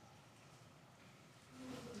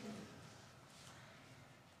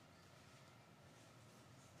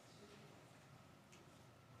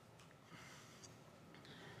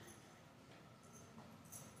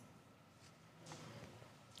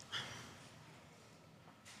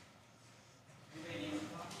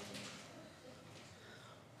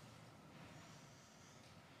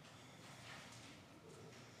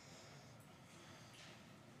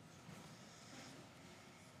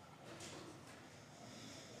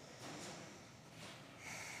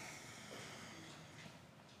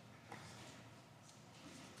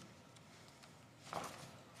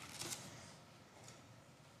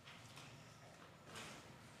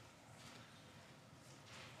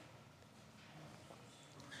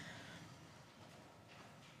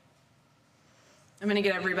 I'm going to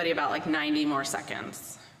give everybody about like 90 more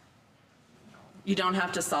seconds. You don't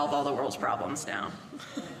have to solve all the world's problems now.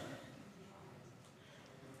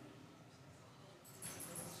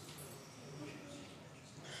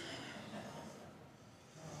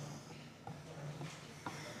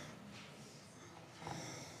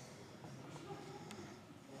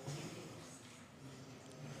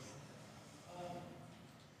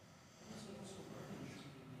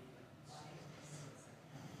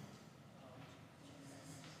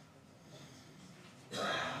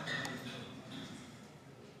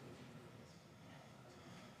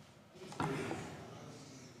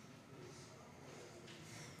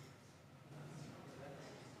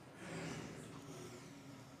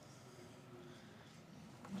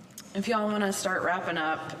 If y'all want to start wrapping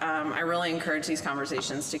up, I really encourage these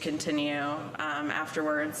conversations to continue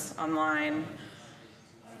afterwards, online,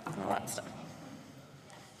 all that stuff.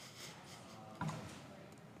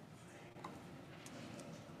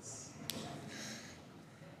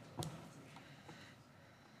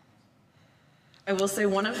 I will say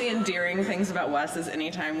one of the endearing things about Wes is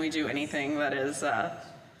anytime we do anything that is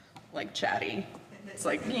like chatty, it's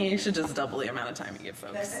like, yeah, you should just double the amount of time you give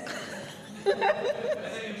folks.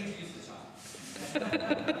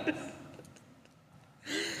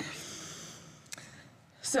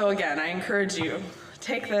 So again, I encourage you,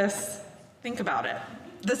 take this, think about it.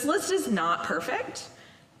 This list is not perfect.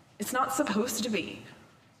 It's not supposed to be.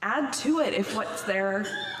 Add to it if what's there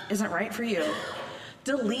isn't right for you.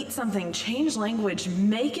 Delete something, change language,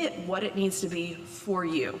 make it what it needs to be for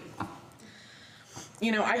you.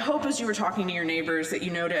 You know, I hope as you were talking to your neighbors that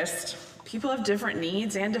you noticed people have different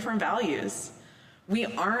needs and different values. We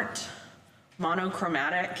aren't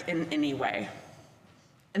monochromatic in any way.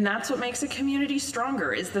 And that's what makes a community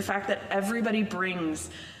stronger, is the fact that everybody brings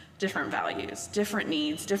different values, different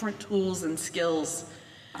needs, different tools and skills.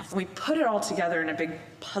 And we put it all together in a big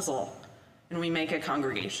puzzle and we make a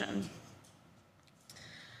congregation.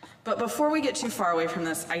 But before we get too far away from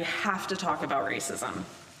this, I have to talk about racism.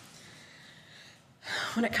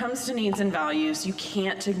 When it comes to needs and values, you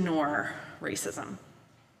can't ignore racism.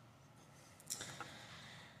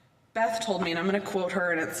 Beth told me, and I'm going to quote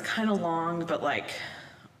her, and it's kind of long, but like,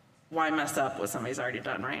 why mess up what somebody's already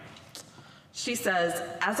done, right? She says,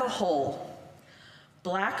 as a whole,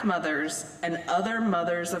 Black mothers and other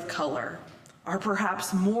mothers of color are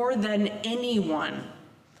perhaps more than anyone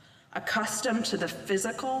accustomed to the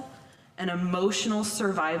physical and emotional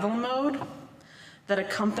survival mode that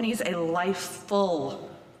accompanies a life full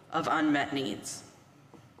of unmet needs.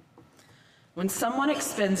 When someone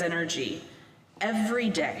expends energy every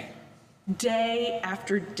day, day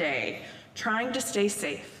after day, trying to stay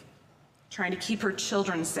safe, trying to keep her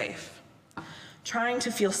children safe, trying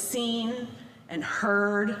to feel seen and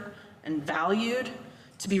heard and valued,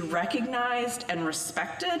 to be recognized and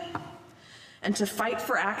respected, and to fight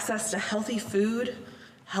for access to healthy food,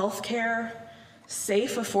 health care,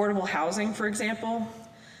 safe, affordable housing, for example,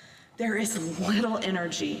 there is little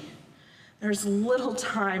energy, there's little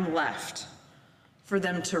time left for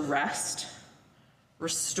them to rest,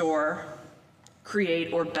 restore,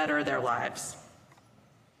 create, or better their lives.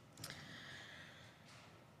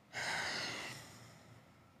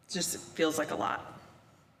 Just feels like a lot.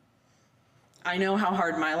 I know how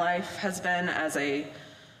hard my life has been as a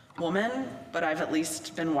woman, but I've at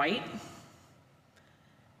least been white.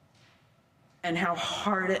 And how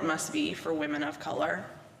hard it must be for women of color.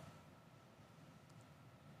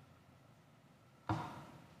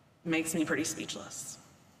 Makes me pretty speechless.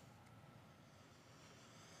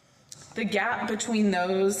 The gap between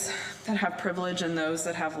those that have privilege and those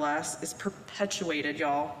that have less is perpetuated,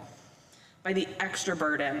 y'all, by the extra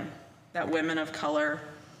burden that women of color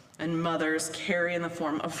and mothers carry in the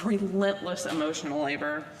form of relentless emotional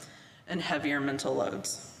labor and heavier mental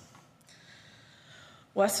loads.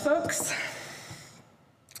 West folks,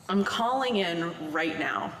 I'm calling in right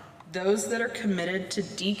now those that are committed to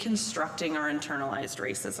deconstructing our internalized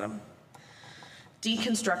racism,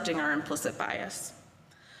 deconstructing our implicit bias,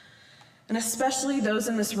 and especially those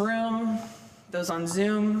in this room, those on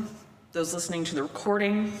Zoom, those listening to the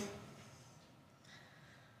recording,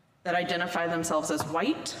 that identify themselves as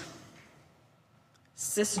white,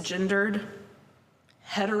 cisgendered,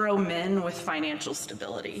 hetero men with financial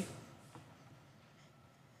stability.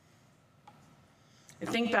 I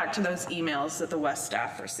think back to those emails that the West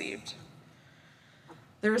staff received.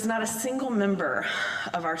 There is not a single member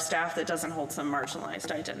of our staff that doesn't hold some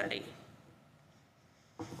marginalized identity.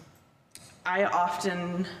 I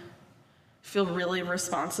often feel really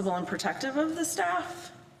responsible and protective of the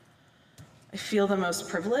staff. I feel the most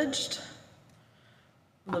privileged.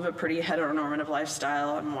 I live a pretty heteronormative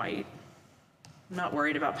lifestyle. I'm white. I'm not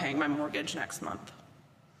worried about paying my mortgage next month.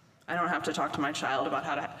 I don't have to talk to my child about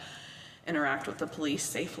how to interact with the police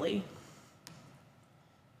safely.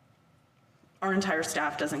 Our entire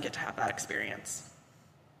staff doesn't get to have that experience.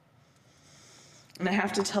 And I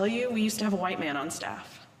have to tell you, we used to have a white man on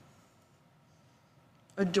staff.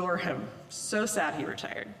 Adore him. So sad he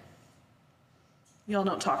retired. Y'all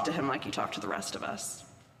don't talk to him like you talk to the rest of us.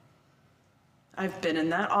 I've been in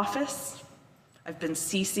that office. I've been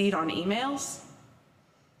CC'd on emails.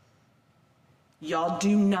 Y'all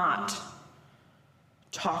do not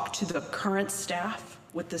talk to the current staff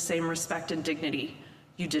with the same respect and dignity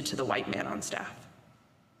you did to the white man on staff.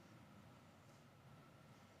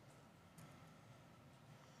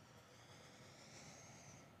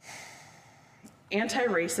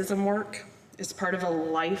 Anti-racism work is part of a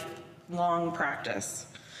lifelong practice.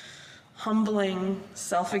 Humbling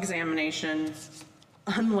self-examination,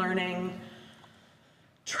 unlearning,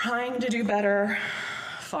 trying to do better,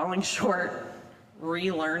 falling short,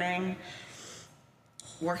 relearning,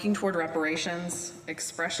 working toward reparations,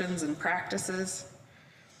 expressions, and practices.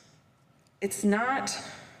 It's not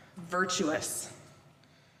virtuous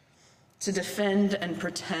to defend and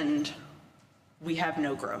pretend we have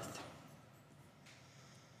no growth.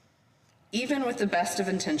 Even with the best of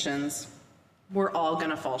intentions, we're all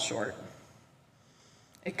gonna fall short.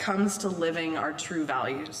 It comes to living our true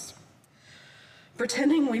values.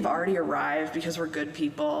 Pretending we've already arrived because we're good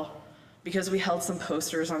people, because we held some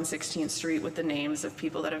posters on 16th Street with the names of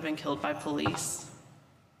people that have been killed by police.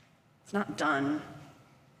 It's not done.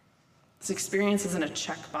 This experience isn't a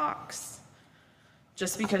checkbox.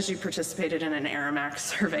 Just because you participated in an Aramax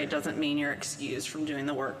survey doesn't mean you're excused from doing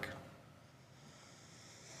the work.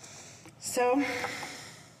 So,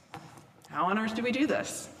 how on earth do we do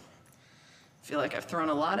this? I feel like I've thrown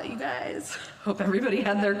a lot at you guys. Hope everybody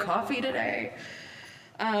had their coffee today.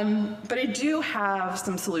 But I do have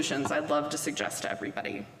some solutions I'd love to suggest to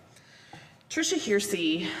everybody. Tricia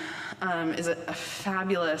Hersey is a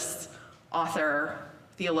fabulous author,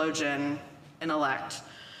 theologian, and elect.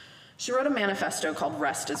 She wrote a manifesto called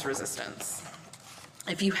Rest is Resistance.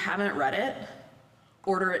 If you haven't read it,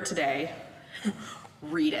 order it today,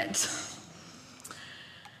 read it.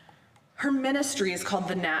 Her ministry is called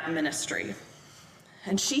the Nat Ministry.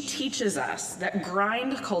 And she teaches us that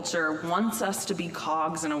grind culture wants us to be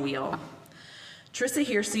cogs in a wheel. Tricia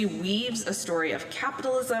Hersey weaves a story of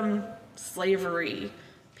capitalism, slavery,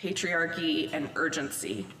 patriarchy, and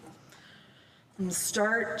urgency. From the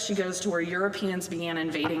start, she goes to where Europeans began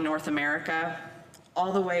invading North America,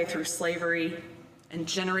 all the way through slavery and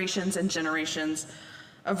generations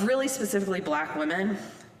of really specifically Black women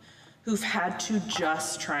who've had to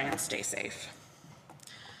just try and stay safe.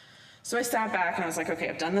 So I sat back and I was like, okay,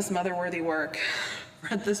 I've done this MotherWorthy work,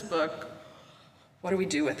 read this book, what do we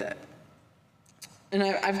do with it? And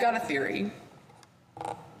I've got a theory.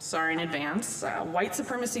 Sorry in advance. White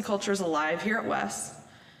supremacy culture is alive here at West,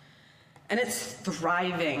 and it's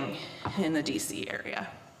thriving in the DC area.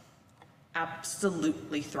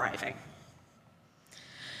 Absolutely thriving.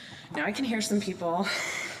 Now I can hear some people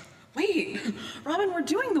wait, Robyn, we're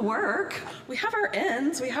doing the work. We have our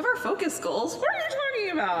ends, we have our focus goals. What are you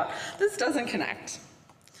talking about? This doesn't connect.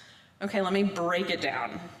 Okay, let me break it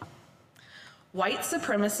down. White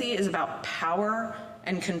supremacy is about power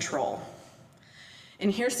and control.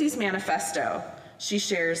 In Hirsi's manifesto, she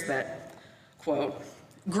shares that, quote,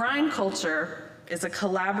 grind culture is a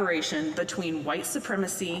collaboration between white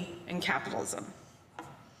supremacy and capitalism.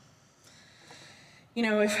 You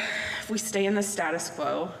know, if we stay in the status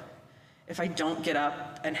quo, if I don't get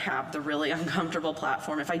up and have the really uncomfortable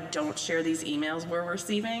platform, if I don't share these emails we're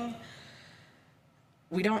receiving,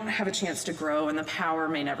 we don't have a chance to grow and the power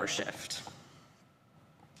may never shift.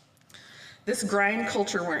 This grind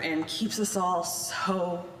culture we're in keeps us all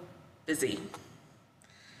so busy.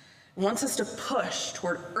 It wants us to push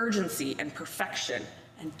toward urgency and perfection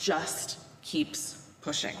and just keeps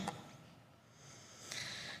pushing.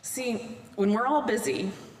 See, when we're all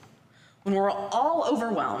busy, when we're all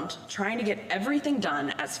overwhelmed, trying to get everything done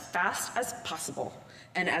as fast as possible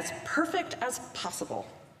and as perfect as possible,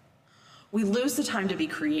 we lose the time to be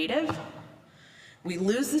creative, we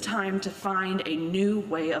lose the time to find a new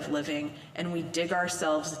way of living, and we dig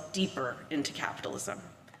ourselves deeper into capitalism,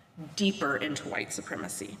 deeper into white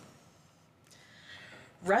supremacy.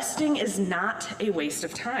 Resting is not a waste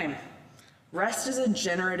of time. Rest is a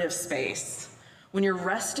generative space. When you're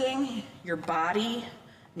resting, your body,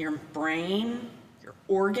 your brain, your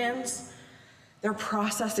organs, they're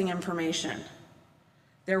processing information.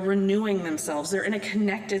 They're renewing themselves. They're in a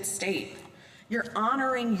connected state. You're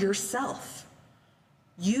honoring yourself.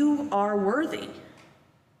 You are worthy.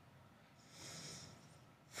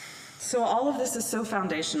 So all of this is so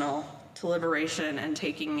foundational to liberation and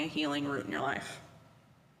taking a healing root in your life.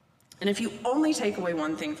 And if you only take away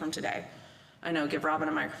one thing from today, I know, give Robyn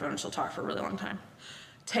a microphone and she'll talk for a really long time.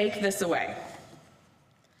 Take this away.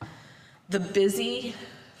 The busy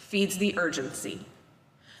feeds the urgency.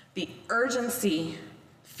 The urgency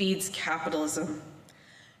feeds capitalism.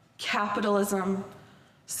 Capitalism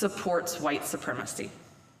supports white supremacy.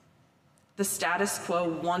 The status quo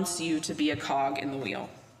wants you to be a cog in the wheel.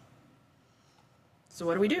 So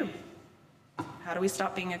what do? How do we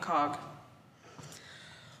stop being a cog?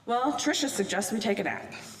 Well, Tricia suggests we take a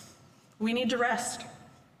nap. We need to rest.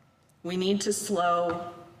 We need to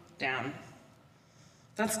slow down.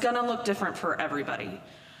 That's gonna look different for everybody.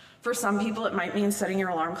 For some people, it might mean setting your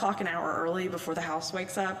alarm clock an hour early before the house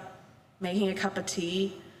wakes up, making a cup of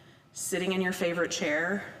tea, sitting in your favorite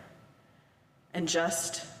chair, and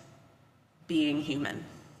just being human.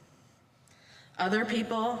 Other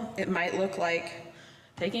people, it might look like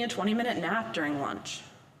taking a 20-minute nap during lunch.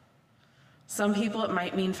 Some people, it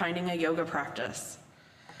might mean finding a yoga practice.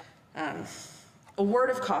 A word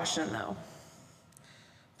of caution, though.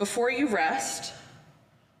 Before you rest,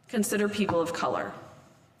 consider people of color.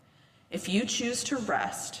 If you choose to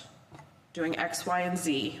rest doing X, Y, and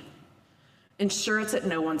Z, ensure it's at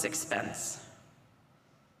no one's expense.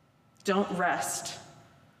 Don't rest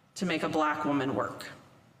to make a Black woman work.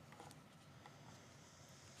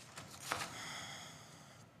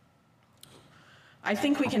 I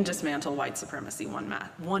think we can dismantle white supremacy one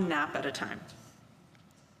nap at a time.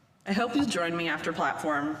 I hope you'll join me after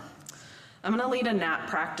platform. I'm gonna lead a nap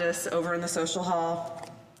practice over in the social hall.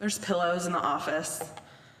 There's pillows in the office.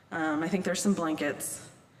 I think there's some blankets,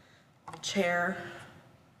 chair.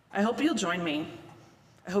 I hope you'll join me.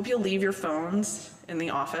 I hope you'll leave your phones in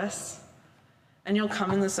the office and you'll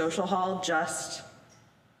come in the social hall just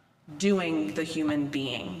doing the human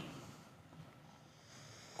being.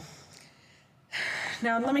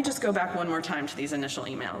 Now, let me just go back one more time to these initial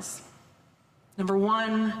emails. Number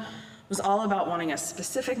one was all about wanting a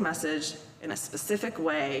specific message in a specific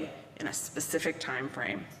way in a specific time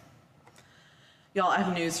frame. Y'all, I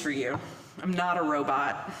have news for you. I'm not a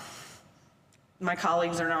robot. My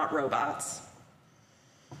colleagues are not robots.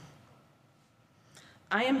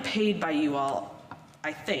 I am paid by you all,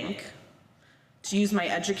 I think, to use my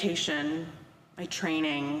education, my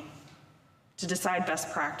training, to decide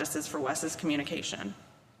best practices for Wes's communication.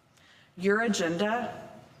 Your agenda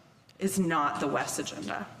is not the Wes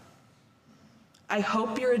agenda. I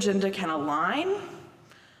hope your agenda can align.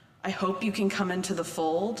 I hope you can come into the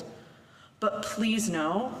fold, but please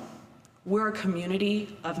know, we're a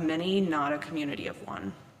community of many, not a community of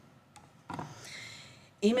one.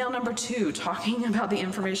 Email number 2, talking about the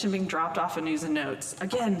information being dropped off of news and notes.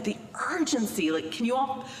 Again, the urgency, like, do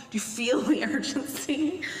you feel the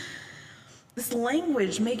urgency? This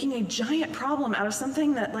language making a giant problem out of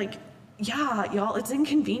something that, like, yeah, y'all, it's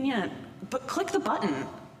inconvenient, but click the button.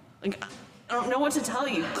 Like, I don't know what to tell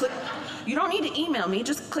you. You don't need to email me,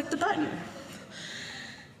 just click the button.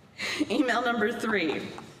 Email number 3,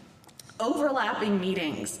 Overlapping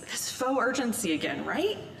meetings, this faux urgency again,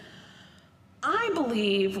 right? I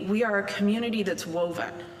believe we are a community that's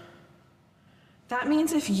woven. That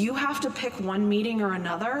means if you have to pick one meeting or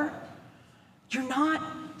another, you're not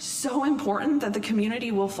so important that the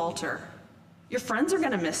community will falter. Your friends are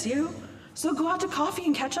gonna miss you, so go out to coffee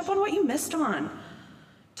and catch up on what you missed on.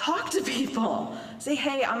 Talk to people. Say,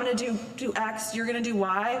 hey, I'm gonna do X, you're gonna do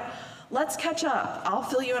Y. Let's catch up. I'll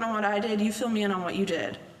fill you in on what I did, you fill me in on what you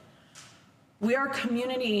did. We are a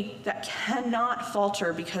community that cannot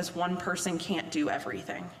falter because one person can't do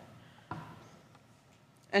everything.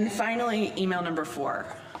 And finally, email number 4.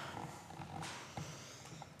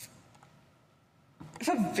 I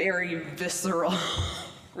have a very visceral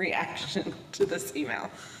reaction to this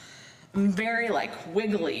email. I'm very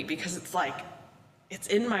wiggly because it's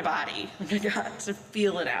in my body. I got to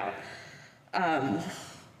feel it out.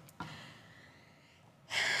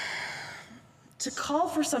 To call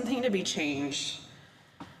for something to be changed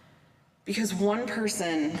because one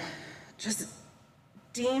person just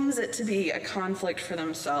deems it to be a conflict for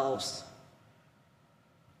themselves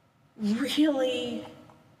really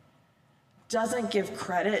doesn't give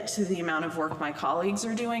credit to the amount of work my colleagues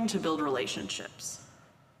are doing to build relationships.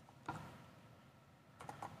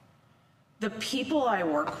 The people I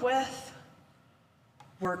work with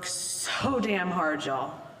work so damn hard,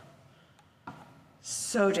 y'all.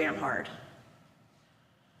 So damn hard.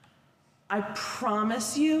 I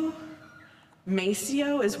promise you,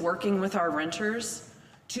 Maceo is working with our renters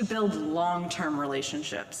to build long-term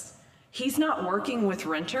relationships. He's not working with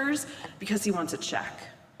renters because he wants a check.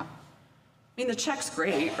 I mean, the check's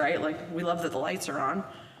great, right? We love that the lights are on.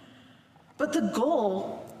 But the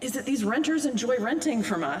goal is that these renters enjoy renting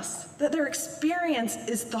from us, that their experience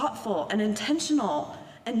is thoughtful and intentional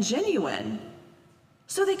and genuine,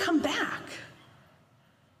 so they come back.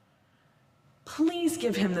 Please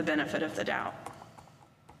give him the benefit of the doubt.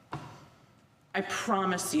 I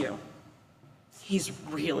promise you, he's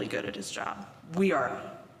really good at his job. We are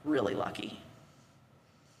really lucky.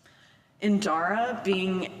 Indara,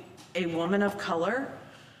 being a woman of color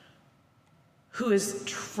who is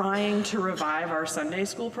trying to revive our Sunday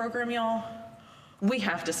school program, y'all, we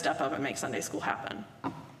have to step up and make Sunday school happen.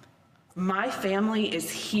 My family is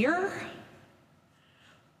here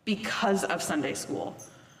because of Sunday school.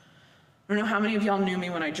 I don't know how many of y'all knew me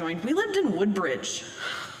when I joined. We lived in Woodbridge.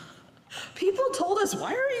 People told us,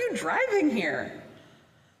 why are you driving here?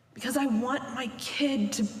 Because I want my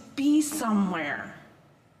kid to be somewhere.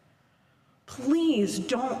 Please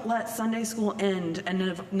don't let Sunday school end and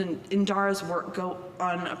Indara's work go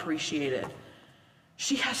unappreciated.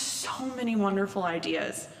 She has so many wonderful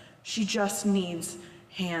ideas. She just needs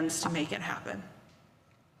hands to make it happen.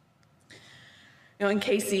 And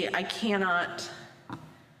Casey, I cannot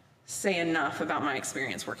say enough about my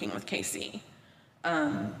experience working with Casey.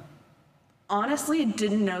 Honestly,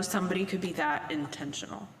 didn't know somebody could be that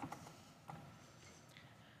intentional.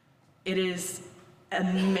 It is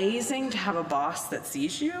amazing to have a boss that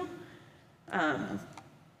sees you. And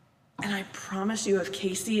I promise you, if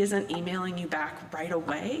Casey isn't emailing you back right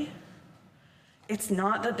away, it's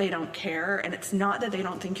not that they don't care, and it's not that they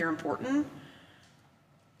don't think you're important,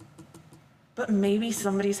 but maybe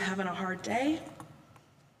somebody's having a hard day,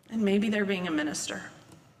 and maybe they're being a minister.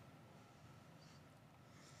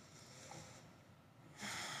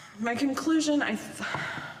 My conclusion, I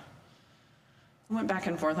went back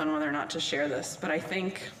and forth on whether or not to share this, but I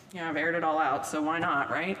think, I've aired it all out, so why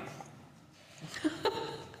not, right?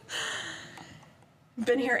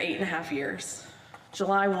 Been here 8.5 years.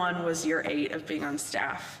 July 1 was year 8 of being on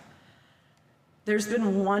staff. There's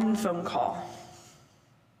been one phone call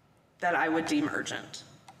that I would deem urgent.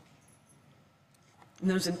 In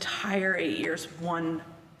those entire 8 years, one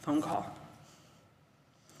phone call.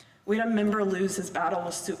 We had a member lose his battle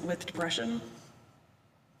with depression.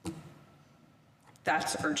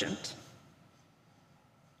 That's urgent.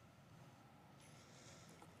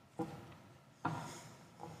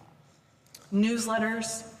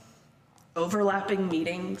 Newsletters, overlapping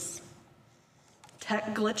meetings,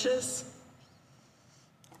 tech glitches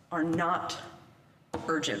are not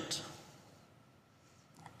urgent.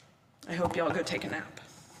 I hope y'all go take a nap.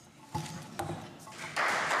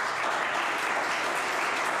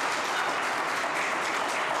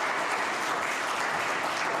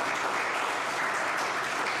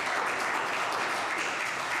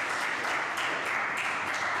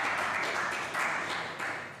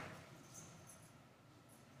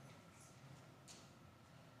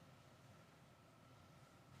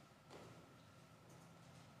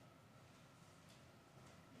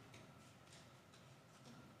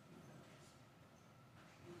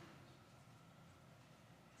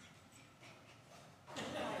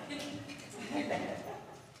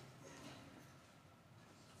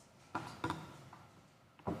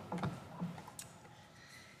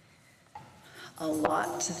 A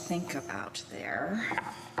lot to think about there.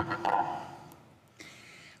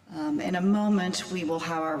 In a moment, we will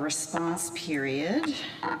have our response period,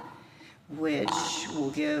 which will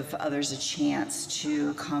give others a chance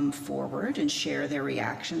to come forward and share their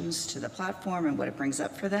reactions to the platform and what it brings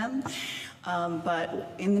up for them.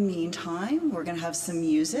 But in the meantime, we're going to have some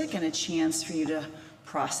music and a chance for you to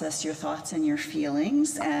process your thoughts and your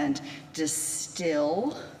feelings and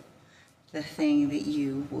distill the thing that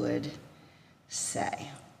you would say.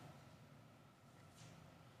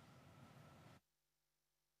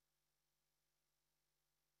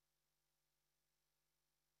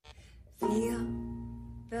 Feel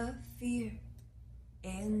the fear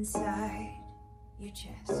inside your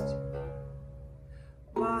chest.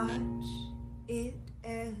 Watch it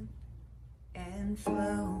ebb and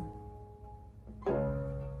flow.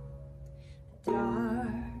 The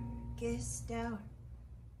darkest hour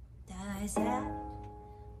dies at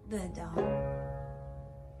the dawn.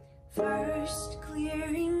 First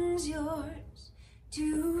clearing's yours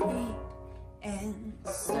to reap and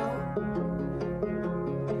sow.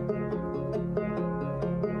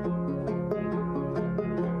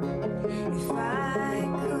 If I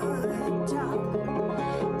could talk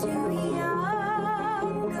to younger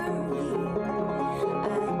me,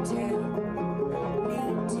 I'd tell me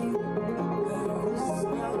to go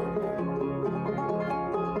slow.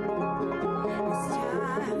 This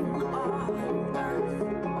time on earth,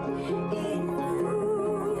 it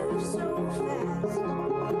moves so fast,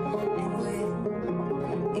 and when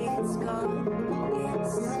it's gone,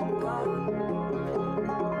 it's gone.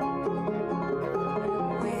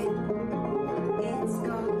 It's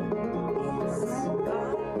gone, it's gone.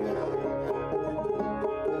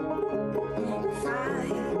 If I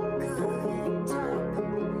could talk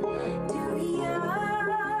to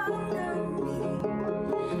younger me,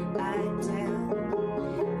 I'd tell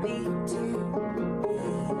me to be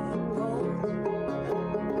bold.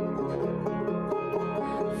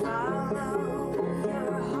 Follow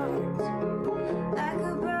your heart like a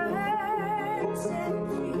bird set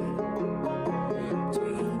free.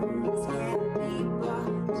 Dreams can't be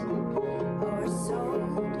bought or sold.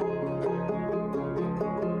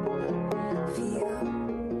 Feel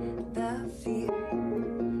the fear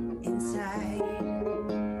inside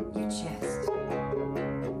your chest.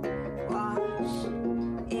 Watch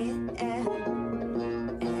it ebb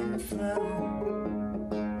and flow.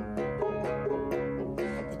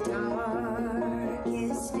 The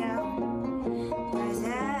darkest hour dies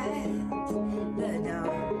at the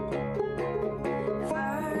dawn.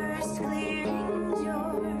 First clearing's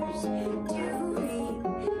yours to reap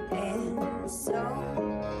and sow.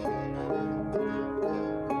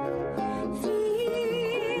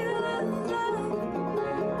 Feel the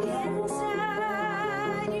love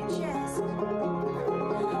inside your chest.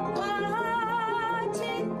 Watch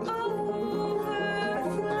it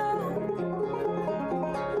overflow.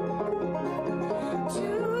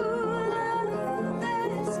 True love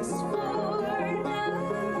asks for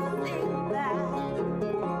nothing back.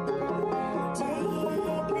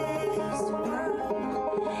 Take this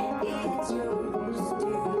world, it's yours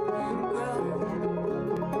to grow.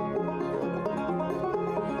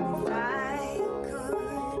 If I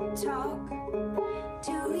could talk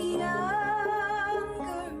to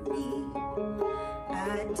younger me,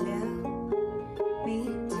 I'd tell me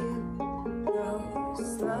to go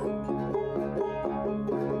slow.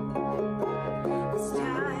 This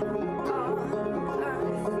time on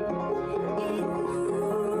earth, it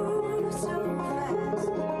moves so fast,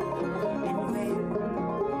 and when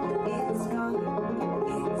it's gone,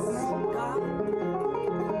 it's gone.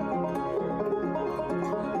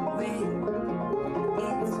 When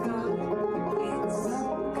it's gone, it's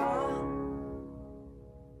gone.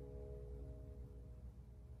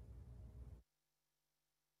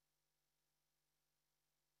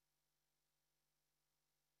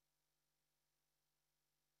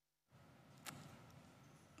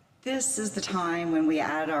 This is the time when we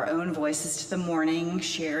add our own voices to the morning,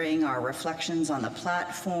 sharing our reflections on the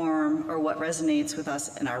platform or what resonates with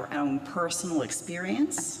us in our own personal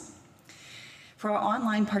experience. For our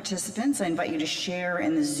online participants, I invite you to share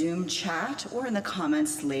in the Zoom chat or in the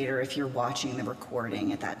comments later if you're watching the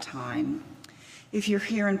recording at that time. If you're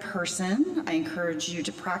here in person, I encourage you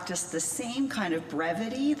to practice the same kind of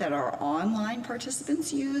brevity that our online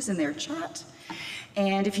participants use in their chat.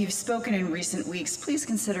 And if you've spoken in recent weeks, please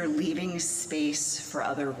consider leaving space for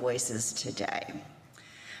other voices today.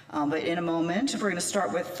 But in a moment, we're going to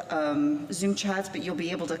start with Zoom chats, but you'll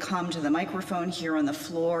be able to come to the microphone here on the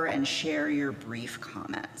floor and share your brief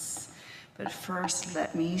comments. But first,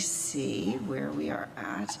 let me see where we are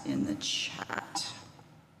at in the chat.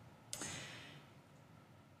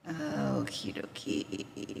 Okie dokie.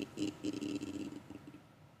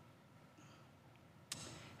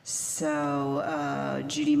 So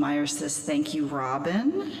Judy Meyer says, thank you,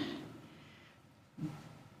 Robyn.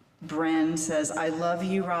 Bren says, I love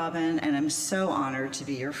you, Robyn, and I'm so honored to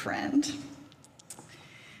be your friend.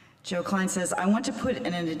 Joe Klein says, I want to put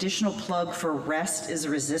in an additional plug for Rest is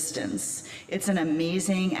Resistance. It's an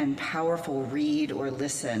amazing and powerful read or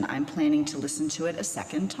listen. I'm planning to listen to it a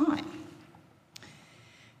second time.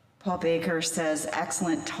 Paul Baker says,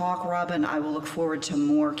 excellent talk, Robyn. I will look forward to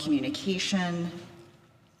more communication.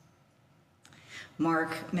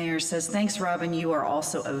 Mark Mayer says, thanks, Robyn. You are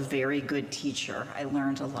also a very good teacher. I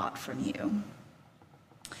learned a lot from you.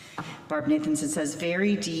 Barb Nathanson says,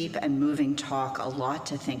 very deep and moving talk, a lot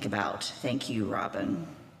to think about. Thank you, Robyn.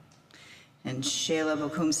 And Shayla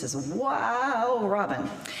Bokum says, wow, Robyn.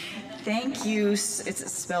 Thank you,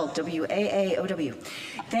 it's spelled W-A-A-O-W.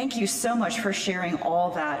 Thank you so much for sharing all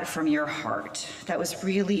that from your heart. That was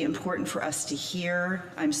really important for us to hear.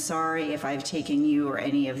 I'm sorry if I've taken you or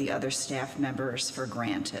any of the other staff members for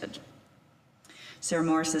granted. Sarah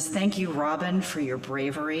Moore says, thank you, Robyn, for your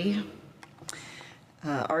bravery.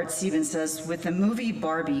 Art Stevens says, with the movie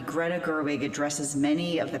Barbie, Greta Gerwig addresses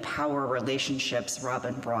many of the power relationships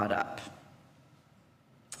Robyn brought up.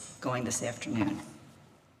 Going this afternoon.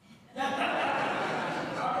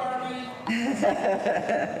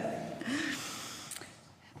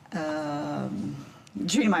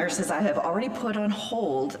 Judy Meyer says, I have already put a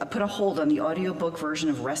hold on the audiobook version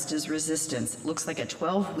of Rest is Resistance. It looks like a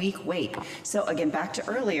 12-week wait. So again, back to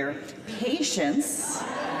earlier, patience.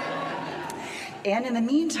 And in the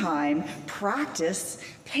meantime, practice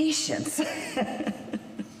patience.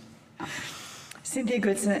 Cynthia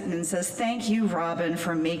Goodson says, thank you, Robyn,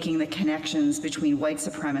 for making the connections between white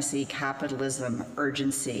supremacy, capitalism,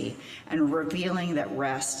 urgency, and revealing that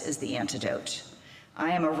rest is the antidote. I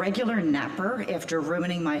am a regular napper after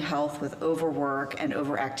ruining my health with overwork and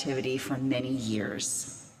overactivity for many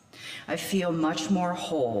years. I feel much more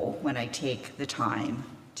whole when I take the time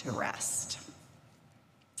to rest.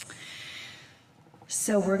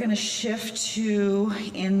 So we're going to shift to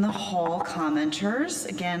in the hall commenters.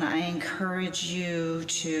 Again, I encourage you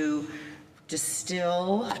to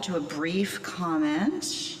distill to a brief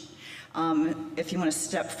comment. If you want to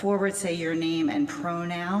step forward, say your name and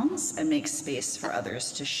pronouns and make space for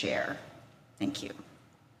others to share. Thank you.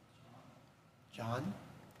 John?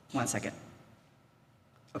 1 second.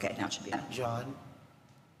 Okay, now it should be on.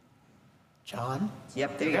 John?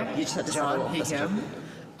 Yep, there you go. You just had to John say Hickam.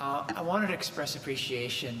 I wanted to express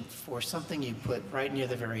appreciation for something you put right near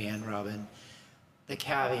the very end, Robyn. The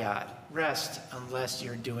caveat, rest unless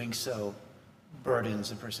you're doing so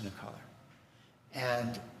burdens a person of color.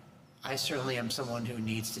 And I certainly am someone who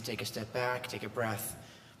needs to take a step back, take a breath,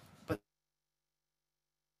 but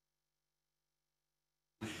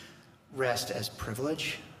rest as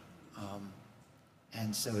privilege,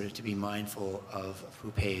 and so to be mindful of who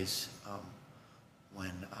pays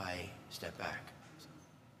when I step back.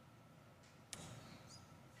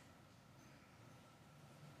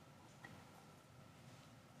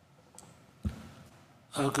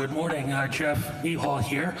 Good morning, Jeff Mehall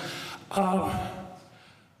here. I'll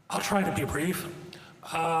try to be brief.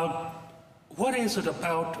 What is it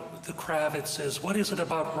about the Kravitzes? What is it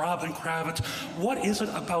about Robyn Kravitz? What is it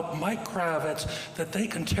about Mike Kravitz that they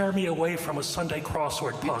can tear me away from a Sunday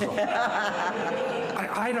crossword puzzle?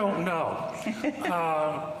 I don't know.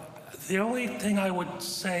 The only thing I would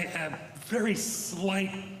say, a very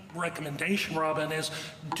slight recommendation, Robyn, is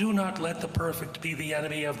do not let the perfect be the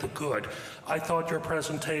enemy of the good. I thought your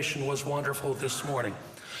presentation was wonderful this morning.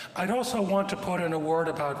 I'd also want to put in a word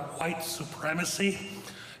about white supremacy,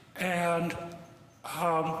 and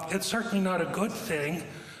it's certainly not a good thing.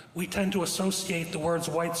 We tend to associate the words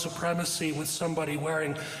white supremacy with somebody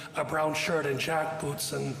wearing a brown shirt and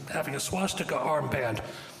jackboots and having a swastika armband.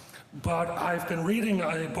 But I've been reading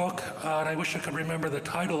a book, and I wish I could remember the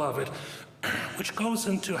title of it, which goes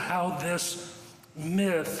into how this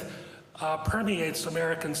myth permeates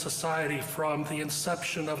American society from the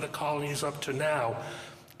inception of the colonies up to now.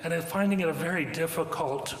 And I'm finding it a very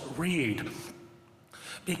difficult read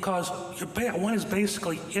because one is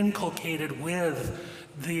basically inculcated with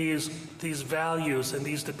these values and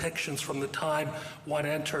these depictions from the time one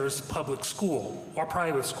enters public school or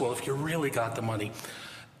private school if you really got the money.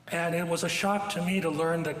 And it was a shock to me to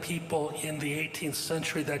learn that people in the 18th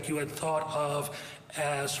century that you had thought of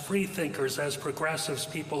as free thinkers, as progressives,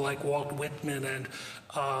 people like Walt Whitman and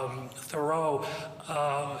Thoreau,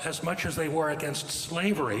 as much as they were against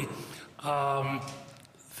slavery,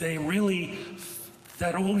 they really,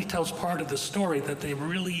 that only tells part of the story, that they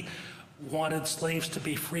really wanted slaves to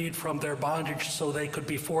be freed from their bondage so they could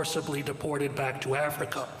be forcibly deported back to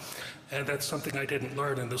Africa. And that's something I didn't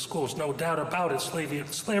learn in the schools. No doubt about it,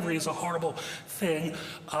 slavery is a horrible thing,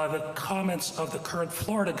 the comments of the current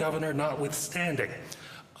Florida governor notwithstanding.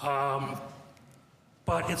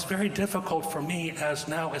 But it's very difficult for me as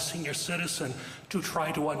now a senior citizen to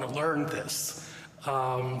try to unlearn this.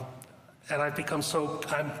 And I've become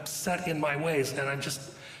I'm set in my ways, and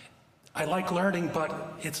I like learning,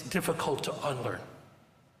 but it's difficult to unlearn.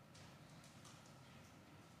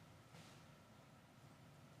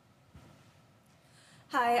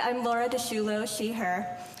 Hi, I'm Laura DeShulo, she, her.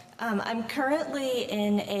 I'm currently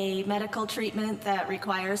in a medical treatment that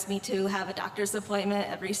requires me to have a doctor's appointment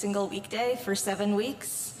every single weekday for 7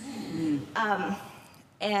 weeks.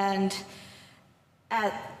 And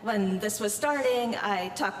when this was starting, I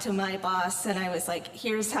talked to my boss and I was like,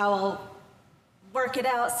 here's how I'll work it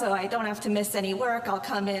out so I don't have to miss any work. I'll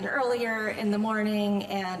come in earlier in the morning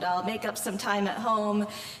and I'll make up some time at home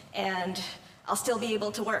and I'll still be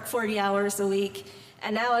able to work 40 hours a week.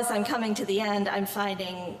 And now as I'm coming to the end, I'm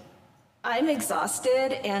finding I'm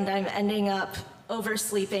exhausted and I'm ending up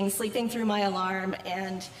oversleeping, sleeping through my alarm,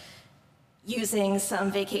 and using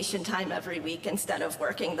some vacation time every week instead of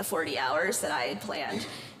working the 40 hours that I had planned.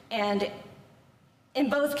 And in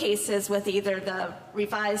both cases, with either the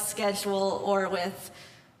revised schedule or with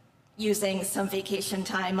using some vacation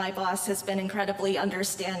time, my boss has been incredibly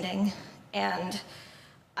understanding, and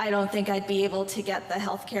I don't think I'd be able to get the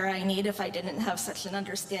health care I need if I didn't have such an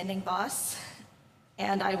understanding boss.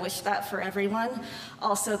 And I wish that for everyone.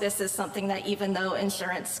 Also, this is something that even though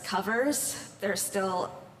insurance covers, there's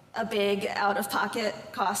still a big out-of-pocket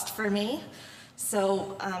cost for me.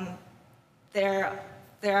 So there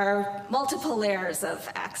are multiple layers of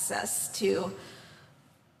access to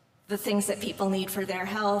the things that people need for their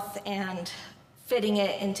health and fitting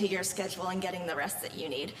it into your schedule and getting the rest that you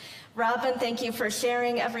need. Robyn, thank you for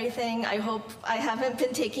sharing everything. I hope I haven't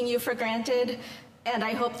been taking you for granted, and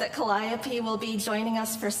I hope that Calliope will be joining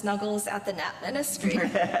us for snuggles at the Nap Ministry.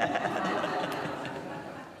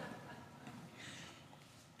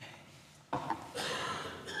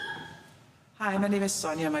 Hi, my name is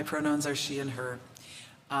Sonia. My pronouns are she and her.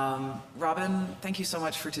 Robyn, thank you so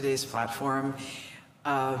much for today's platform.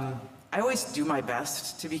 I always do my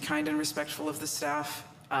best to be kind and respectful of the staff.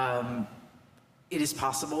 It is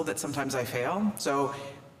possible that sometimes I fail. So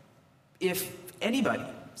if anybody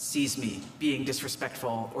sees me being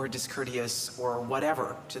disrespectful or discourteous or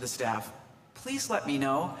whatever to the staff, please let me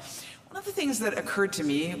know. One of the things that occurred to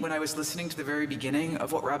me when I was listening to the very beginning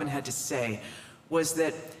of what Robyn had to say was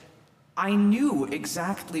that I knew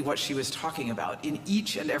exactly what she was talking about in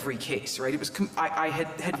each and every case, right? It was I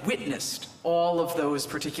had witnessed all of those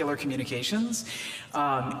particular communications,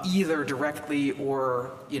 either directly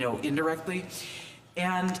or indirectly,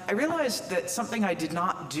 and I realized that something I did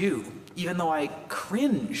not do, even though I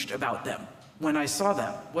cringed about them when I saw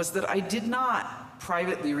them, was that I did not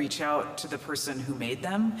privately reach out to the person who made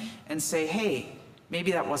them and say, hey,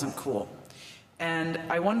 maybe that wasn't cool. And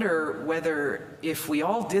I wonder whether if we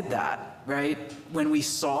all did that, right, when we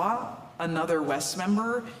saw another West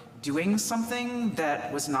member doing something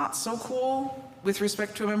that was not so cool with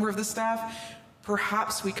respect to a member of the staff,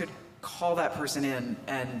 perhaps we could call that person in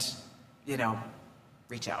and,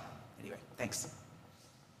 reach out. Anyway, thanks.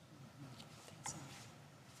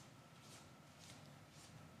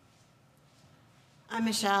 I'm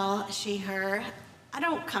Michelle, she, her. I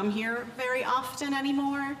don't come here very often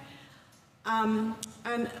anymore. And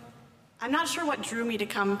I'm not sure what drew me to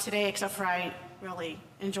come today, except for I really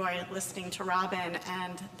enjoy listening to Robyn,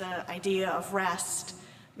 and the idea of rest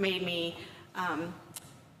made me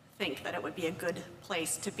think that it would be a good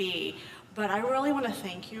place to be. But I really want to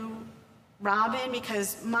thank you, Robyn,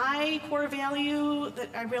 because my core value that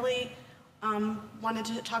I really wanted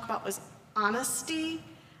to talk about was honesty,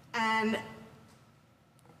 and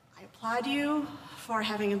I applaud you for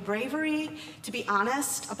having the bravery to be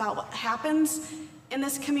honest about what happens in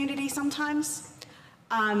this community sometimes.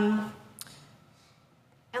 And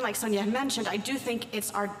like Sonia had mentioned, I do think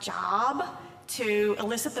it's our job to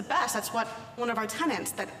elicit the best. That's what one of our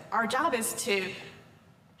tenets, that our job is to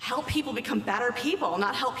help people become better people,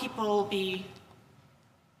 not help people be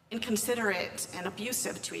inconsiderate and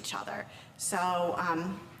abusive to each other. So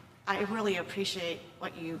I really appreciate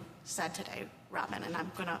what you said today, Robyn, and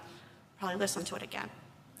I'm gonna probably listen to it again.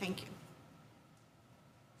 Thank you.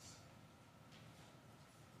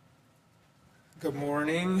 Good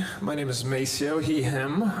morning. My name is Maceo, he,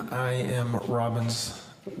 him. I am Robyn's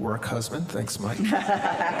work husband. Thanks, Mike.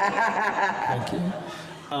 Thank you.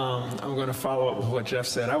 I'm going to follow up with what Jeff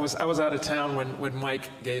said. I was out of town when Mike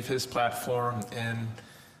gave his platform and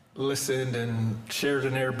listened and shared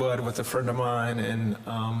an earbud with a friend of mine. And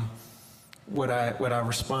what I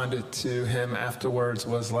responded to him afterwards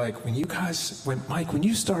was like, when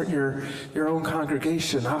you start your own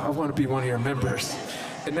congregation, I want to be one of your members.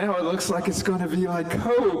 And now it looks like it's going to be like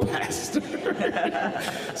co-pastor.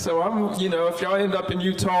 So I'm, if y'all end up in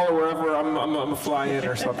Utah or wherever, I'm gonna fly in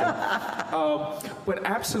or something. But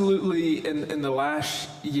absolutely, in the last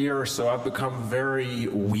year or so, I've become very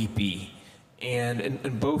weepy. And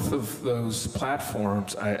in both of those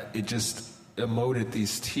platforms, it just emoted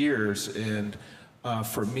these tears. And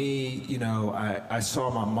for me, I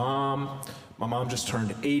saw my mom. My mom just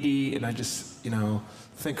turned 80, and I just,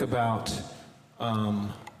 think about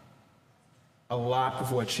a lot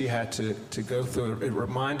of what she had to go through. It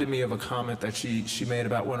reminded me of a comment that she made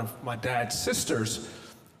about one of my dad's sisters.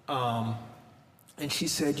 And she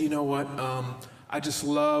said, you know what, I just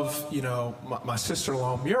love, my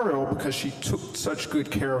sister-in-law Muriel, because she took such good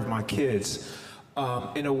care of my kids.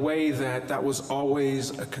 In a way that was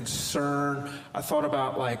always a concern. I thought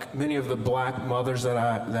about like many of the black mothers that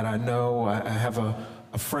I know. I have a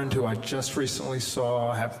friend who I just recently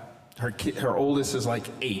saw. Her oldest is like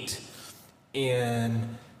 8,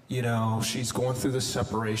 and she's going through the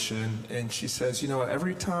separation, and she says,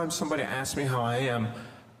 every time somebody asks me how I am,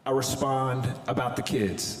 I respond about the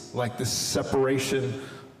kids, like this separation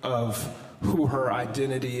of who her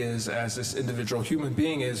identity is as this individual human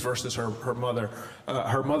being is versus her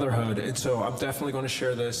motherhood. And so I'm definitely going to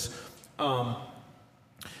share this. The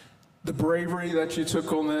bravery that you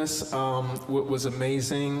took on this was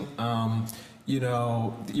amazing.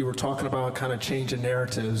 You were talking about kind of changing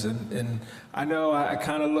narratives, and I know I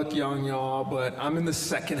kind of look young, y'all, but I'm in the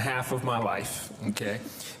second half of my life, okay?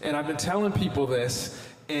 And I've been telling people this,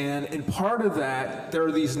 and in part of that, there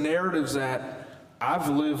are these narratives that I've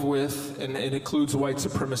lived with, and it includes white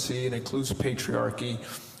supremacy, and it includes patriarchy,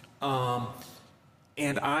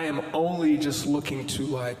 and I am only just looking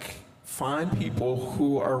to find people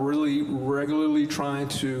who are really regularly trying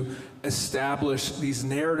to establish these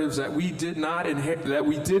narratives that we did not inherit, that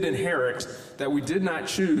we did inherit, that we did not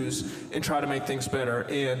choose, and try to make things better.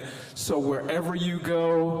 And so wherever you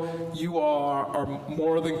go, you are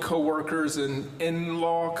more than coworkers and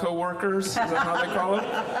in-law coworkers. Is that how they call it?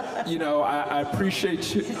 I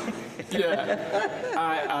appreciate you. Yeah,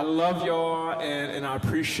 I love y'all, and I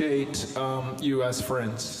appreciate you as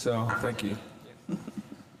friends. So thank you.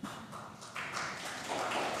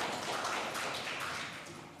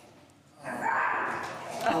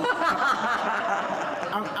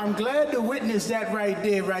 I'm glad to witness that right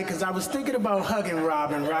there, right? Because I was thinking about hugging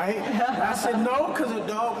Robyn, right? I said no, because a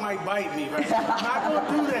dog might bite me, right? I'm not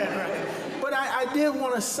going to do that, right? But I did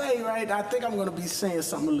want to say, right, I think I'm going to be saying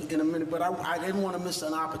something in a minute, but I didn't want to miss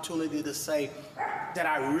an opportunity to say that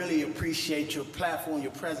I really appreciate your platform.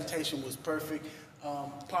 Your presentation was perfect.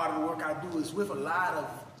 Part of the work I do is with a lot of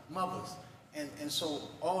mothers. And so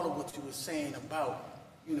all of what you were saying about,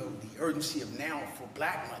 the urgency of now for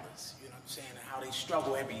black mothers, saying how they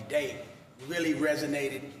struggle every day really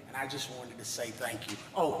resonated, and I just wanted to say thank you.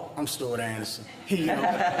 Oh, I'm Stuart Anderson. Here you go.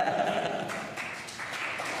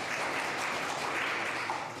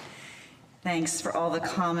 Thanks for all the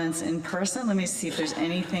comments in person. Let me see if there's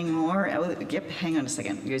anything more. Oh, yep, hang on a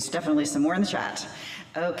second. There's definitely some more in the chat.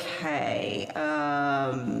 Okay.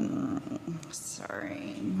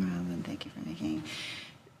 Sorry. Thank you for making.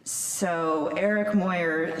 So Eric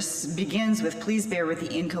Moyer begins with, please bear with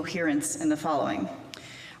the incoherence in the following.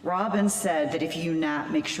 Robyn said that if you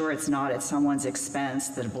make sure it's not at someone's expense,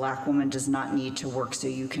 that a black woman does not need to work so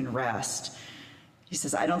you can rest. He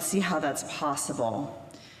says, I don't see how that's possible.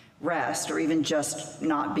 Rest, or even just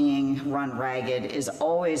not being run ragged, is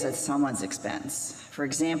always at someone's expense. For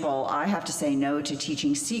example, I have to say no to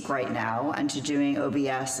teaching Sikh right now and to doing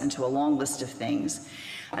OBS and to a long list of things.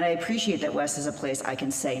 And I appreciate that West is a place I can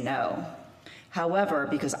say no. However,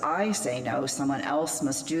 because I say no, someone else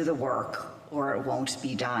must do the work or it won't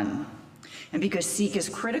be done. And because Sikh is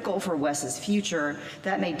critical for Wes's future,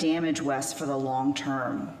 that may damage Wes for the long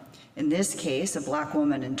term. In this case, a black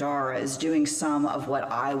woman in Dara is doing some of what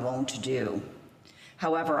I won't do.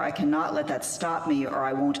 However, I cannot let that stop me or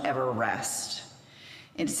I won't ever rest.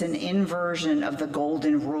 It's an inversion of the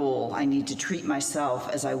golden rule. I need to treat myself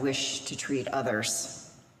as I wish to treat others.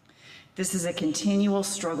 This is a continual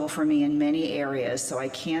struggle for me in many areas, so I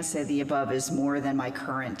can't say the above is more than my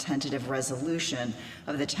current tentative resolution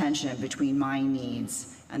of the tension between my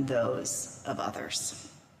needs and those of others.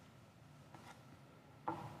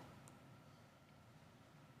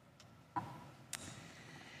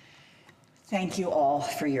 Thank you all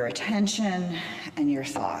for your attention and your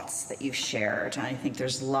thoughts that you've shared. And I think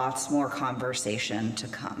there's lots more conversation to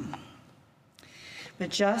come. But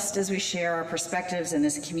just as we share our perspectives in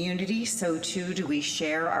this community, so too do we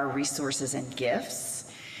share our resources and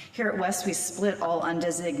gifts. Here at West, we split all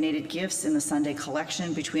undesignated gifts in the Sunday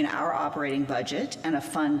collection between our operating budget and a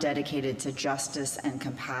fund dedicated to justice and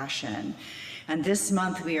compassion. And this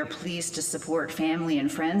month, we are pleased to support Family and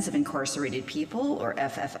Friends of Incarcerated People, or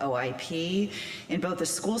FFOIP, in both the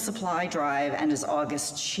school supply drive and as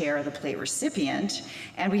August's Share the Plate recipient.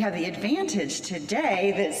 And we have the advantage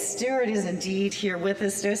today that Stuart is indeed here with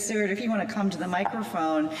us. So Stuart, if you want to come to the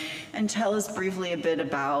microphone and tell us briefly a bit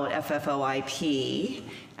about FFOIP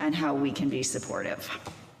and how we can be supportive.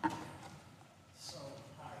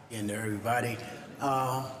 Again to everybody.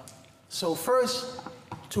 So first,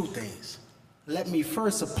 two things. Let me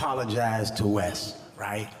first apologize to Wes,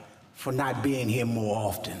 right, for not being here more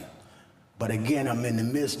often. But again, I'm in the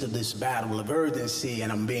midst of this battle of urgency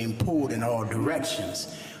and I'm being pulled in all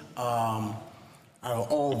directions. An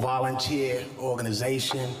all volunteer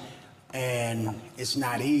organization, and it's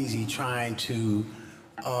not easy trying to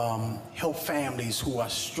help families who are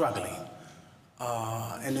struggling.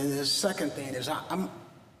 And then the second thing is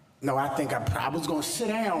I think I was going to sit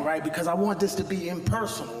down, right, because I want this to be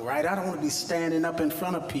impersonal, right? I don't want to be standing up in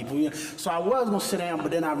front of people. You know? So I was going to sit down,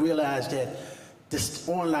 but then I realized that this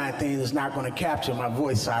online thing is not going to capture my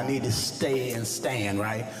voice, so I need to stay and stand,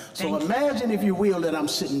 right? So imagine, if you will, that I'm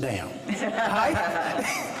sitting down,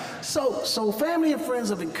 right? So Family and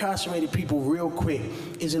Friends of Incarcerated People, real quick,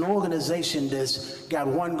 is an organization that's got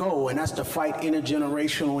one goal, and that's to fight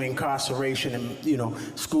intergenerational incarceration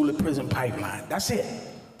and, school to prison pipeline. That's it.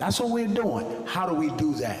 That's what we're doing. How do we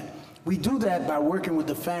do that? We do that by working with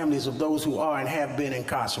the families of those who are and have been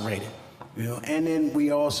incarcerated, and then we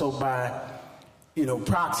also by,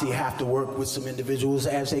 proxy have to work with some individuals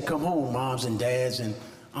as they come home, moms and dads and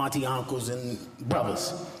auntie, uncles and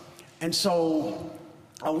brothers. And so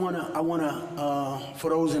I wanna, for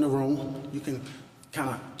those in the room, you can kind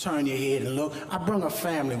of turn your head and look. I brought a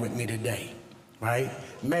family with me today, right?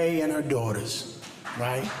 May and her daughters,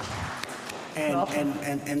 right?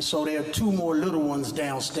 And so there are two more little ones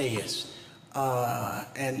downstairs.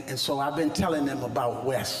 And so I've been telling them about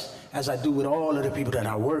Wes, as I do with all of the people that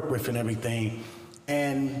I work with and everything.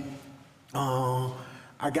 And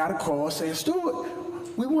I got a call saying, Stuart,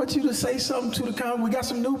 we want you to say something to the conference. We got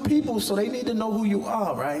some new people, so they need to know who you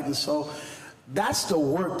are, right? And so that's the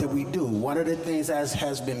work that we do. One of the things, as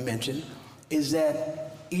has been mentioned, is that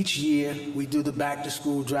each year we do the back to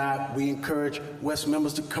school drive. We encourage West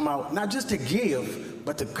members to come out, not just to give,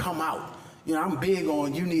 but to come out. I'm big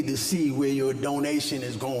on you need to see where your donation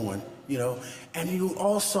is going, and you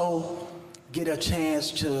also get a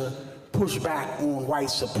chance to push back on white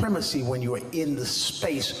supremacy when you're in the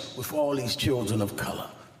space with all these children of color.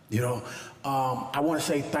 I want to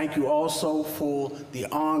say thank you also for the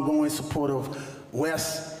ongoing support of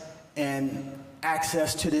West and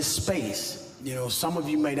access to this space. Some of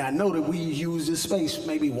you may not know that we use this space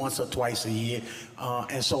maybe once or twice a year,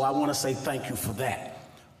 and so I want to say thank you for that.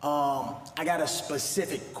 I got a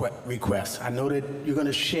specific request. I know that you're going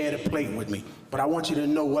to share the plate with me, but I want you to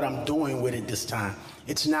know what I'm doing with it this time.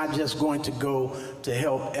 It's not just going to go to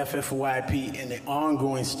help FFOIP in the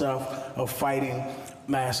ongoing stuff of fighting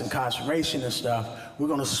mass incarceration and stuff. We're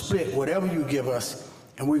going to split whatever you give us,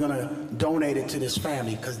 and we're going to donate it to this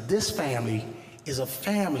family, because this family is a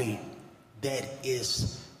family that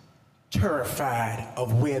is terrified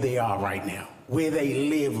of where they are right now, where they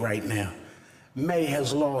live right now. May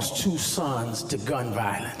has lost 2 sons to gun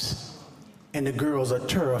violence, and the girls are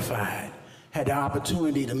terrified. Had the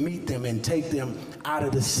opportunity to meet them and take them out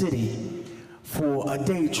of the city for a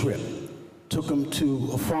day trip. Took them to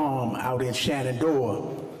a farm out in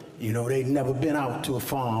Shenandoah. They'd never been out to a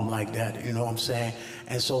farm like that, you know what I'm saying?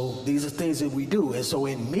 And so these are things that we do. And so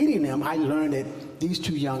in meeting them, I learned that these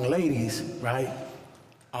 2 young ladies, right,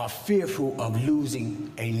 are fearful of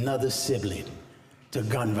losing another sibling to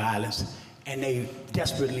gun violence, and they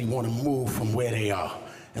desperately want to move from where they are.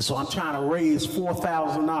 And so I'm trying to raise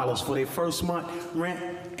 $4,000 for their first month rent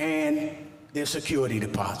and their security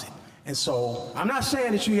deposit. And so I'm not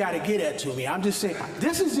saying that you got to get that to me. I'm just saying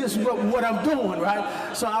this is just what I'm doing,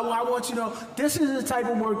 right? So I want you to know this is the type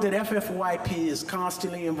of work that FFOIP is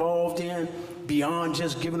constantly involved in, beyond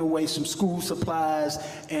just giving away some school supplies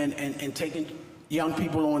and taking young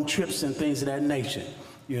people on trips and things of that nature.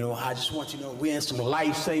 I just want you to know we're in some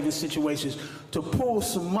life-saving situations to pull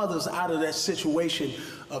some mothers out of that situation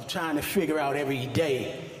of trying to figure out every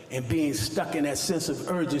day and being stuck in that sense of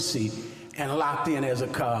urgency and locked in as a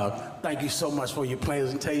cog. Thank you so much for your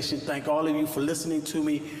presentation. Thank all of you for listening to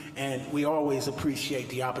me, and we always appreciate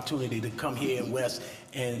the opportunity to come here in West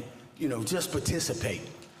and, you know, just participate.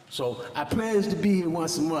 So I pledge to be here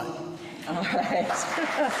once a month. All right.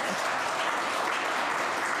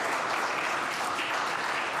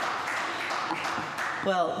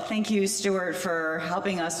 Well, thank you, Stuart, for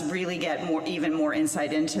helping us really get even more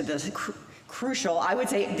insight into this crucial, I would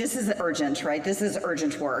say this is urgent, right? This is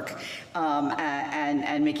urgent work,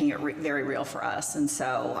 and making it very real for us. And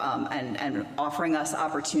so, and offering us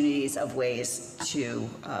opportunities of ways to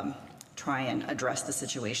try and address the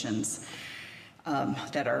situations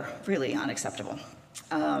that are really unacceptable.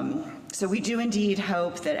 So we do indeed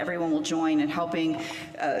hope that everyone will join in helping,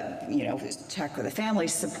 you know, check with the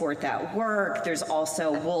families, support that work. There's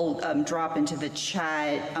also, we'll drop into the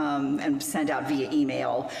chat and send out via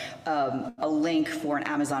email a link for an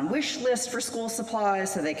Amazon wish list for school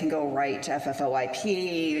supplies so they can go right to FFOIP.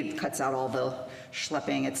 It cuts out all the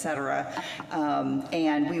schlepping, et cetera.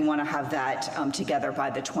 And we want to have that together by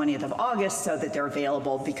the 20th of August so that they're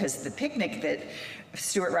available, because the picnic that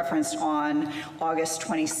Stuart referenced on August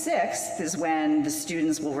 26th is when the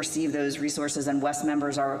students will receive those resources, and West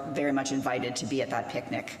members are very much invited to be at that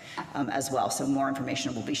picnic as well. So more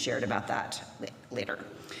information will be shared about that later.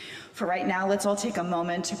 For right now, let's all take a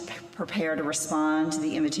moment to prepare to respond to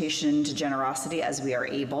the invitation to generosity as we are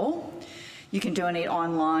able. You can donate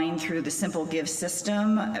online through the Simple Give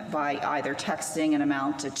system by either texting an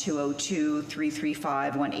amount to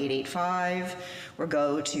 202-335-1885, or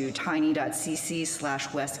go to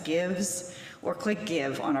tiny.cc/westgives, or click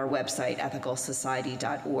Give on our website,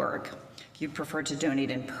 ethicalsociety.org. If you prefer to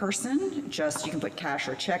donate in person, you can put cash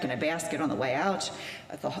or check in a basket on the way out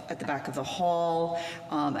at the back of the hall,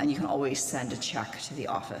 and you can always send a check to the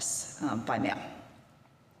office by mail.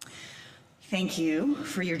 Thank you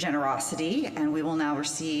for your generosity, and we will now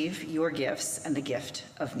receive your gifts and the gift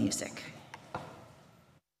of music.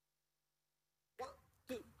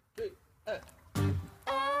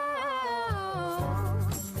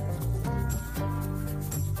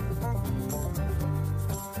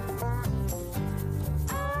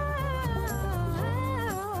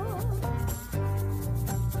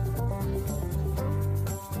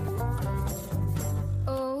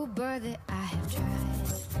 Oh, brother, I have tried.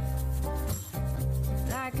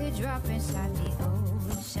 Like a drop inside the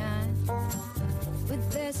ocean,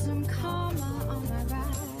 but there's some karma on my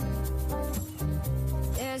ride.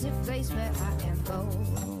 There's a place where I am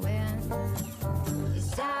going.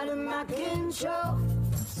 It's out of my control,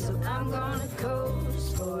 so I'm gonna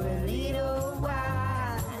coast for a little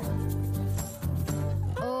while.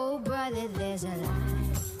 Oh, brother, there's a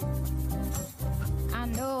line. I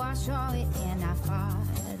know I saw it in our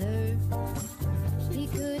Father. He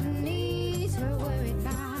couldn't ease her worried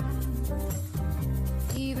mind,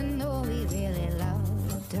 even though he really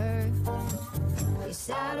loved her. It's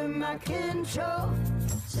out of my control,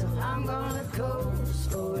 so I'm gonna coast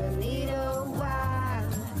for a little while.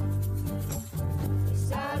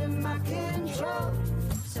 It's out of my control,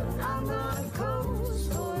 so I'm gonna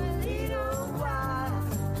coast for a little while.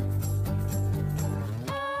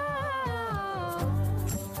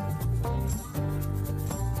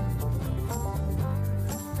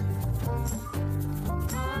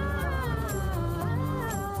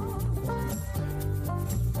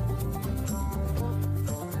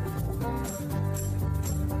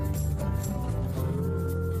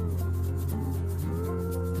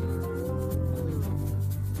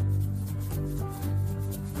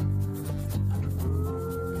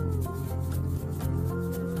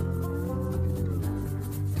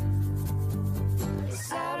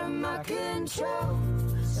 Control,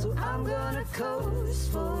 so I'm gonna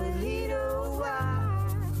coast for a little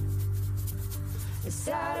while. It's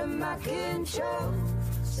out of my control,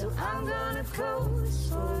 so I'm gonna coast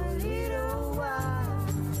for a little while.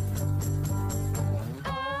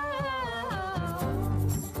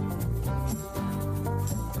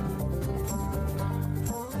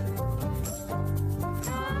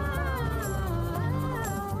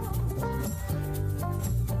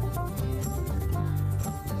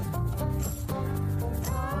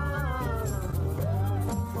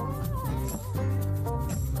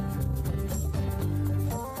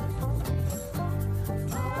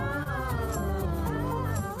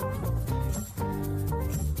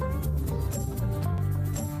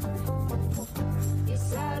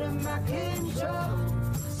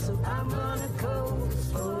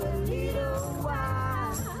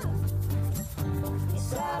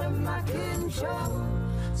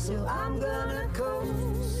 So I'm gonna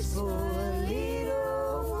coast for a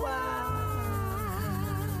little while.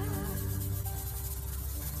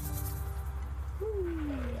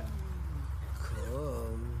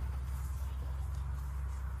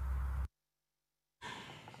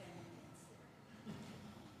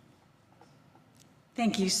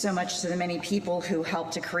 Thank you so much to the many people who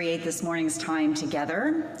helped to create this morning's time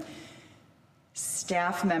together.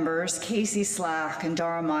 Staff members Casey Slack and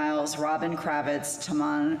Dara Miles, Robyn Kravitz,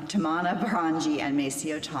 Tamana Baranji, and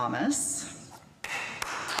Maceo Thomas.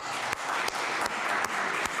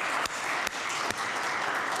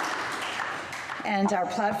 And our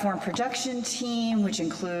platform production team, which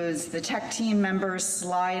includes the tech team members,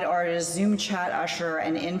 slide artists, Zoom chat usher,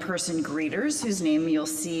 and in-person greeters, whose name you'll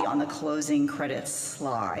see on the closing credits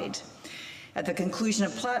slide. At the conclusion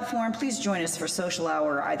of platform, please join us for social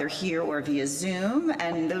hour either here or via Zoom,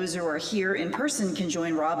 and those who are here in person can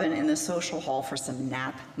join Robyn in the social hall for some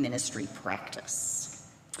nap ministry practice.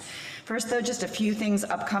 First, though, just a few things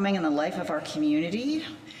upcoming in the life of our community.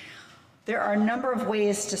 There are a number of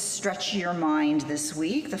ways to stretch your mind this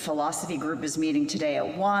week. The philosophy group is meeting today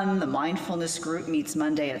at 1, the mindfulness group meets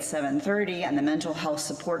Monday at 7:30, and the mental health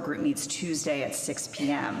support group meets Tuesday at 6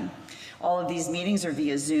 p.m. All of these meetings are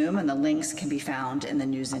via Zoom, and the links can be found in the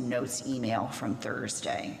news and notes email from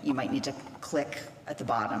Thursday. You might need to click at the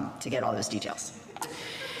bottom to get all those details.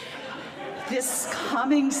 This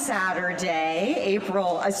coming Saturday,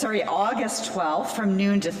 August 12th, from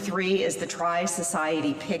noon to 3 is the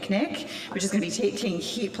Tri-Society Picnic, which is going to be taking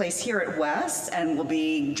place here at West, and we'll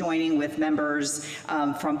be joining with members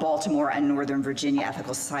from Baltimore and Northern Virginia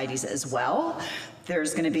Ethical Societies as well.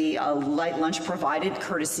 There's going to be a light lunch provided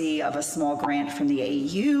courtesy of a small grant from the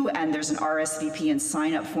AU, and there's an RSVP and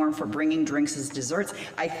sign-up form for bringing drinks as desserts.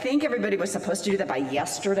 I think everybody was supposed to do that by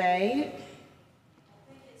yesterday.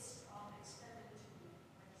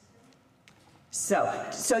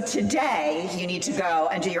 So today you need to go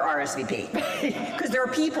and do your RSVP because there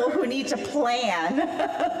are people who need to plan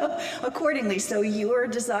accordingly. So your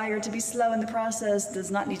desire to be slow in the process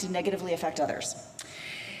does not need to negatively affect others.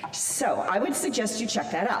 So I would suggest you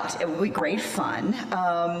check that out. It will be great fun.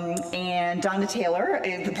 And Donna Taylor,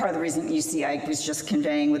 part of the reason you see I was just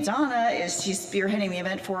conveying with Donna is she's spearheading the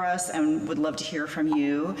event for us and would love to hear from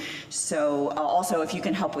you. So also if you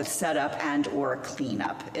can help with setup and or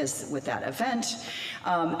cleanup is with that event.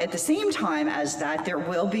 At the same time as that, there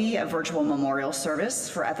will be a virtual memorial service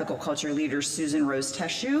for ethical culture leader Susan Rose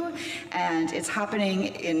Teshu, and it's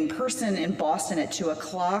happening in person in Boston at 2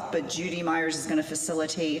 o'clock, but Judy Myers is going to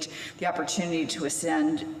facilitate the opportunity to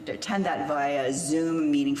attend that via Zoom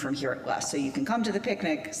meeting from here at West. So you can come to the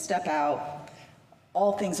picnic, step out,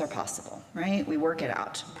 all things are possible, right? We work it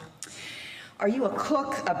out. Are you a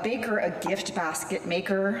cook, a baker, a gift basket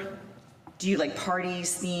maker? Do you like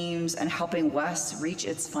parties, themes, and helping Wes reach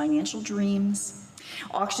its financial dreams?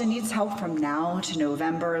 Auction needs help from now to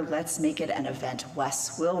November. Let's make it an event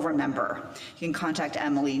Wes will remember. You can contact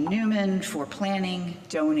Emily Newman for planning,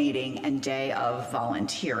 donating, and day of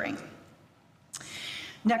volunteering.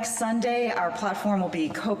 Next Sunday, our platform will be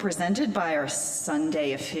co-presented by our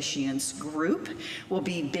Sunday officiants group. We'll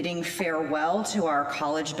be bidding farewell to our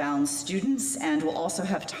college-bound students, and we'll also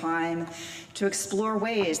have time to explore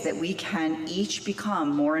ways that we can each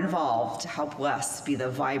become more involved to help Wes be the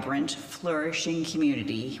vibrant, flourishing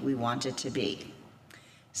community we want it to be.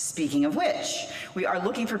 Speaking of which, we are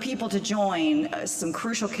looking for people to join some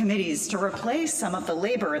crucial committees to replace some of the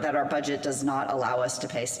labor that our budget does not allow us to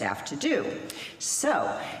pay staff to do.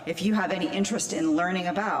 So, if you have any interest in learning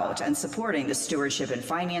about and supporting the stewardship and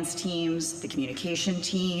finance teams, the communication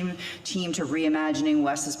team to reimagining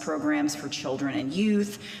Wes's programs for children and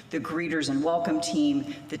youth, the greeters and welcome team,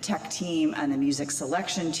 the tech team, and the music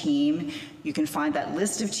selection team, you can find that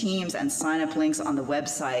list of teams and sign-up links on the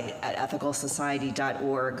website at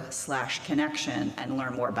ethicalsociety.org/connection and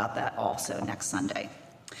learn more about that also next Sunday.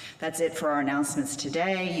 That's it for our announcements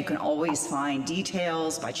today. You can always find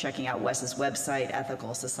details by checking out Wes's website,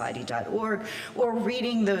 ethicalsociety.org, or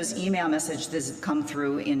reading those email messages that come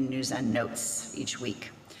through in news and notes each week.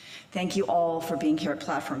 Thank you all for being here at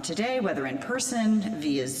Platform today, whether in person,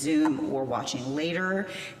 via Zoom, or watching later.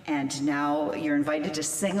 And now you're invited to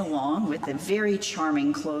sing along with the very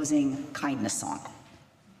charming closing kindness song.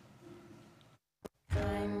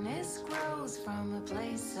 Kindness grows from a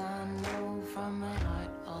place I know, from my heart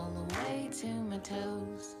all the way to my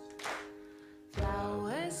toes.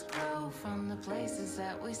 Flowers grow from the places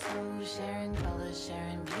that we sow, sharing colors,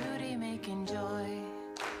 sharing beauty, making joy.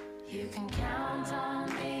 You can count on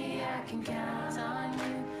me, I can count on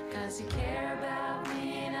you, 'cause you care about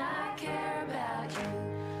me and I care about you.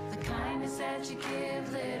 The kindness that you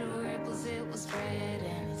give, little ripples it will spread,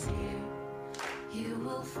 and it's here you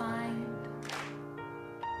will find.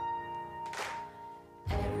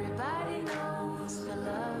 Everybody knows the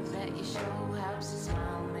love that you show helps you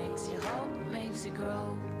smile, makes you hope, makes you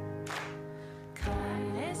grow.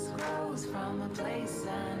 Kindness grows from a place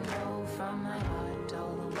I know, from my heart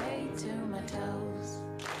my toes.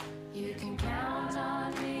 You can count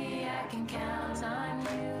on me, I can count on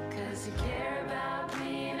you, 'cause you care about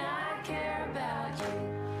me and I care about you.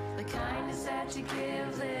 The kindness that you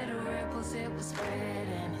give, little ripples it will spread,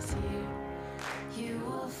 and it's here you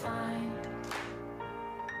will find.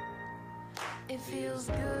 It feels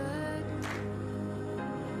good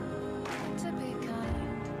to be kind.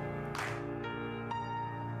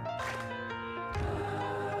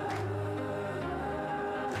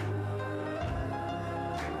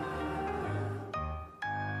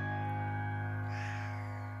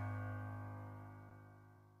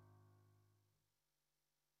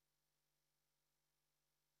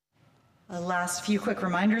 Last few quick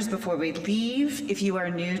reminders before we leave. If you are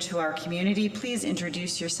new to our community, please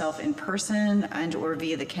introduce yourself in person and or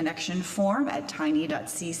via the connection form at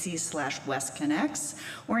tiny.cc/westconnects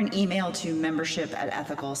or an email to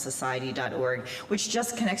membership@ethicalsociety.org, which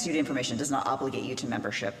just connects you to information, does not obligate you to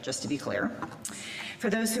membership, just to be clear. For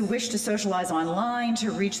those who wish to socialize online,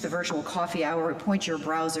 to reach the virtual coffee hour, point your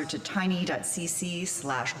browser to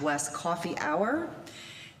tiny.cc/westcoffeehour.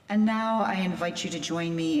 And now I invite you to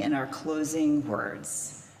join me in our closing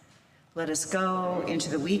words. Let us go into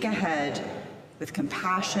the week ahead with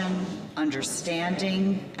compassion,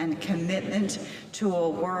 understanding, and commitment to a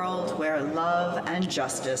world where love and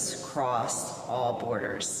justice cross all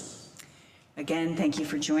borders. Again, thank you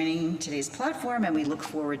for joining today's platform, and we look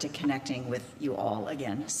forward to connecting with you all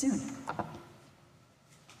again soon.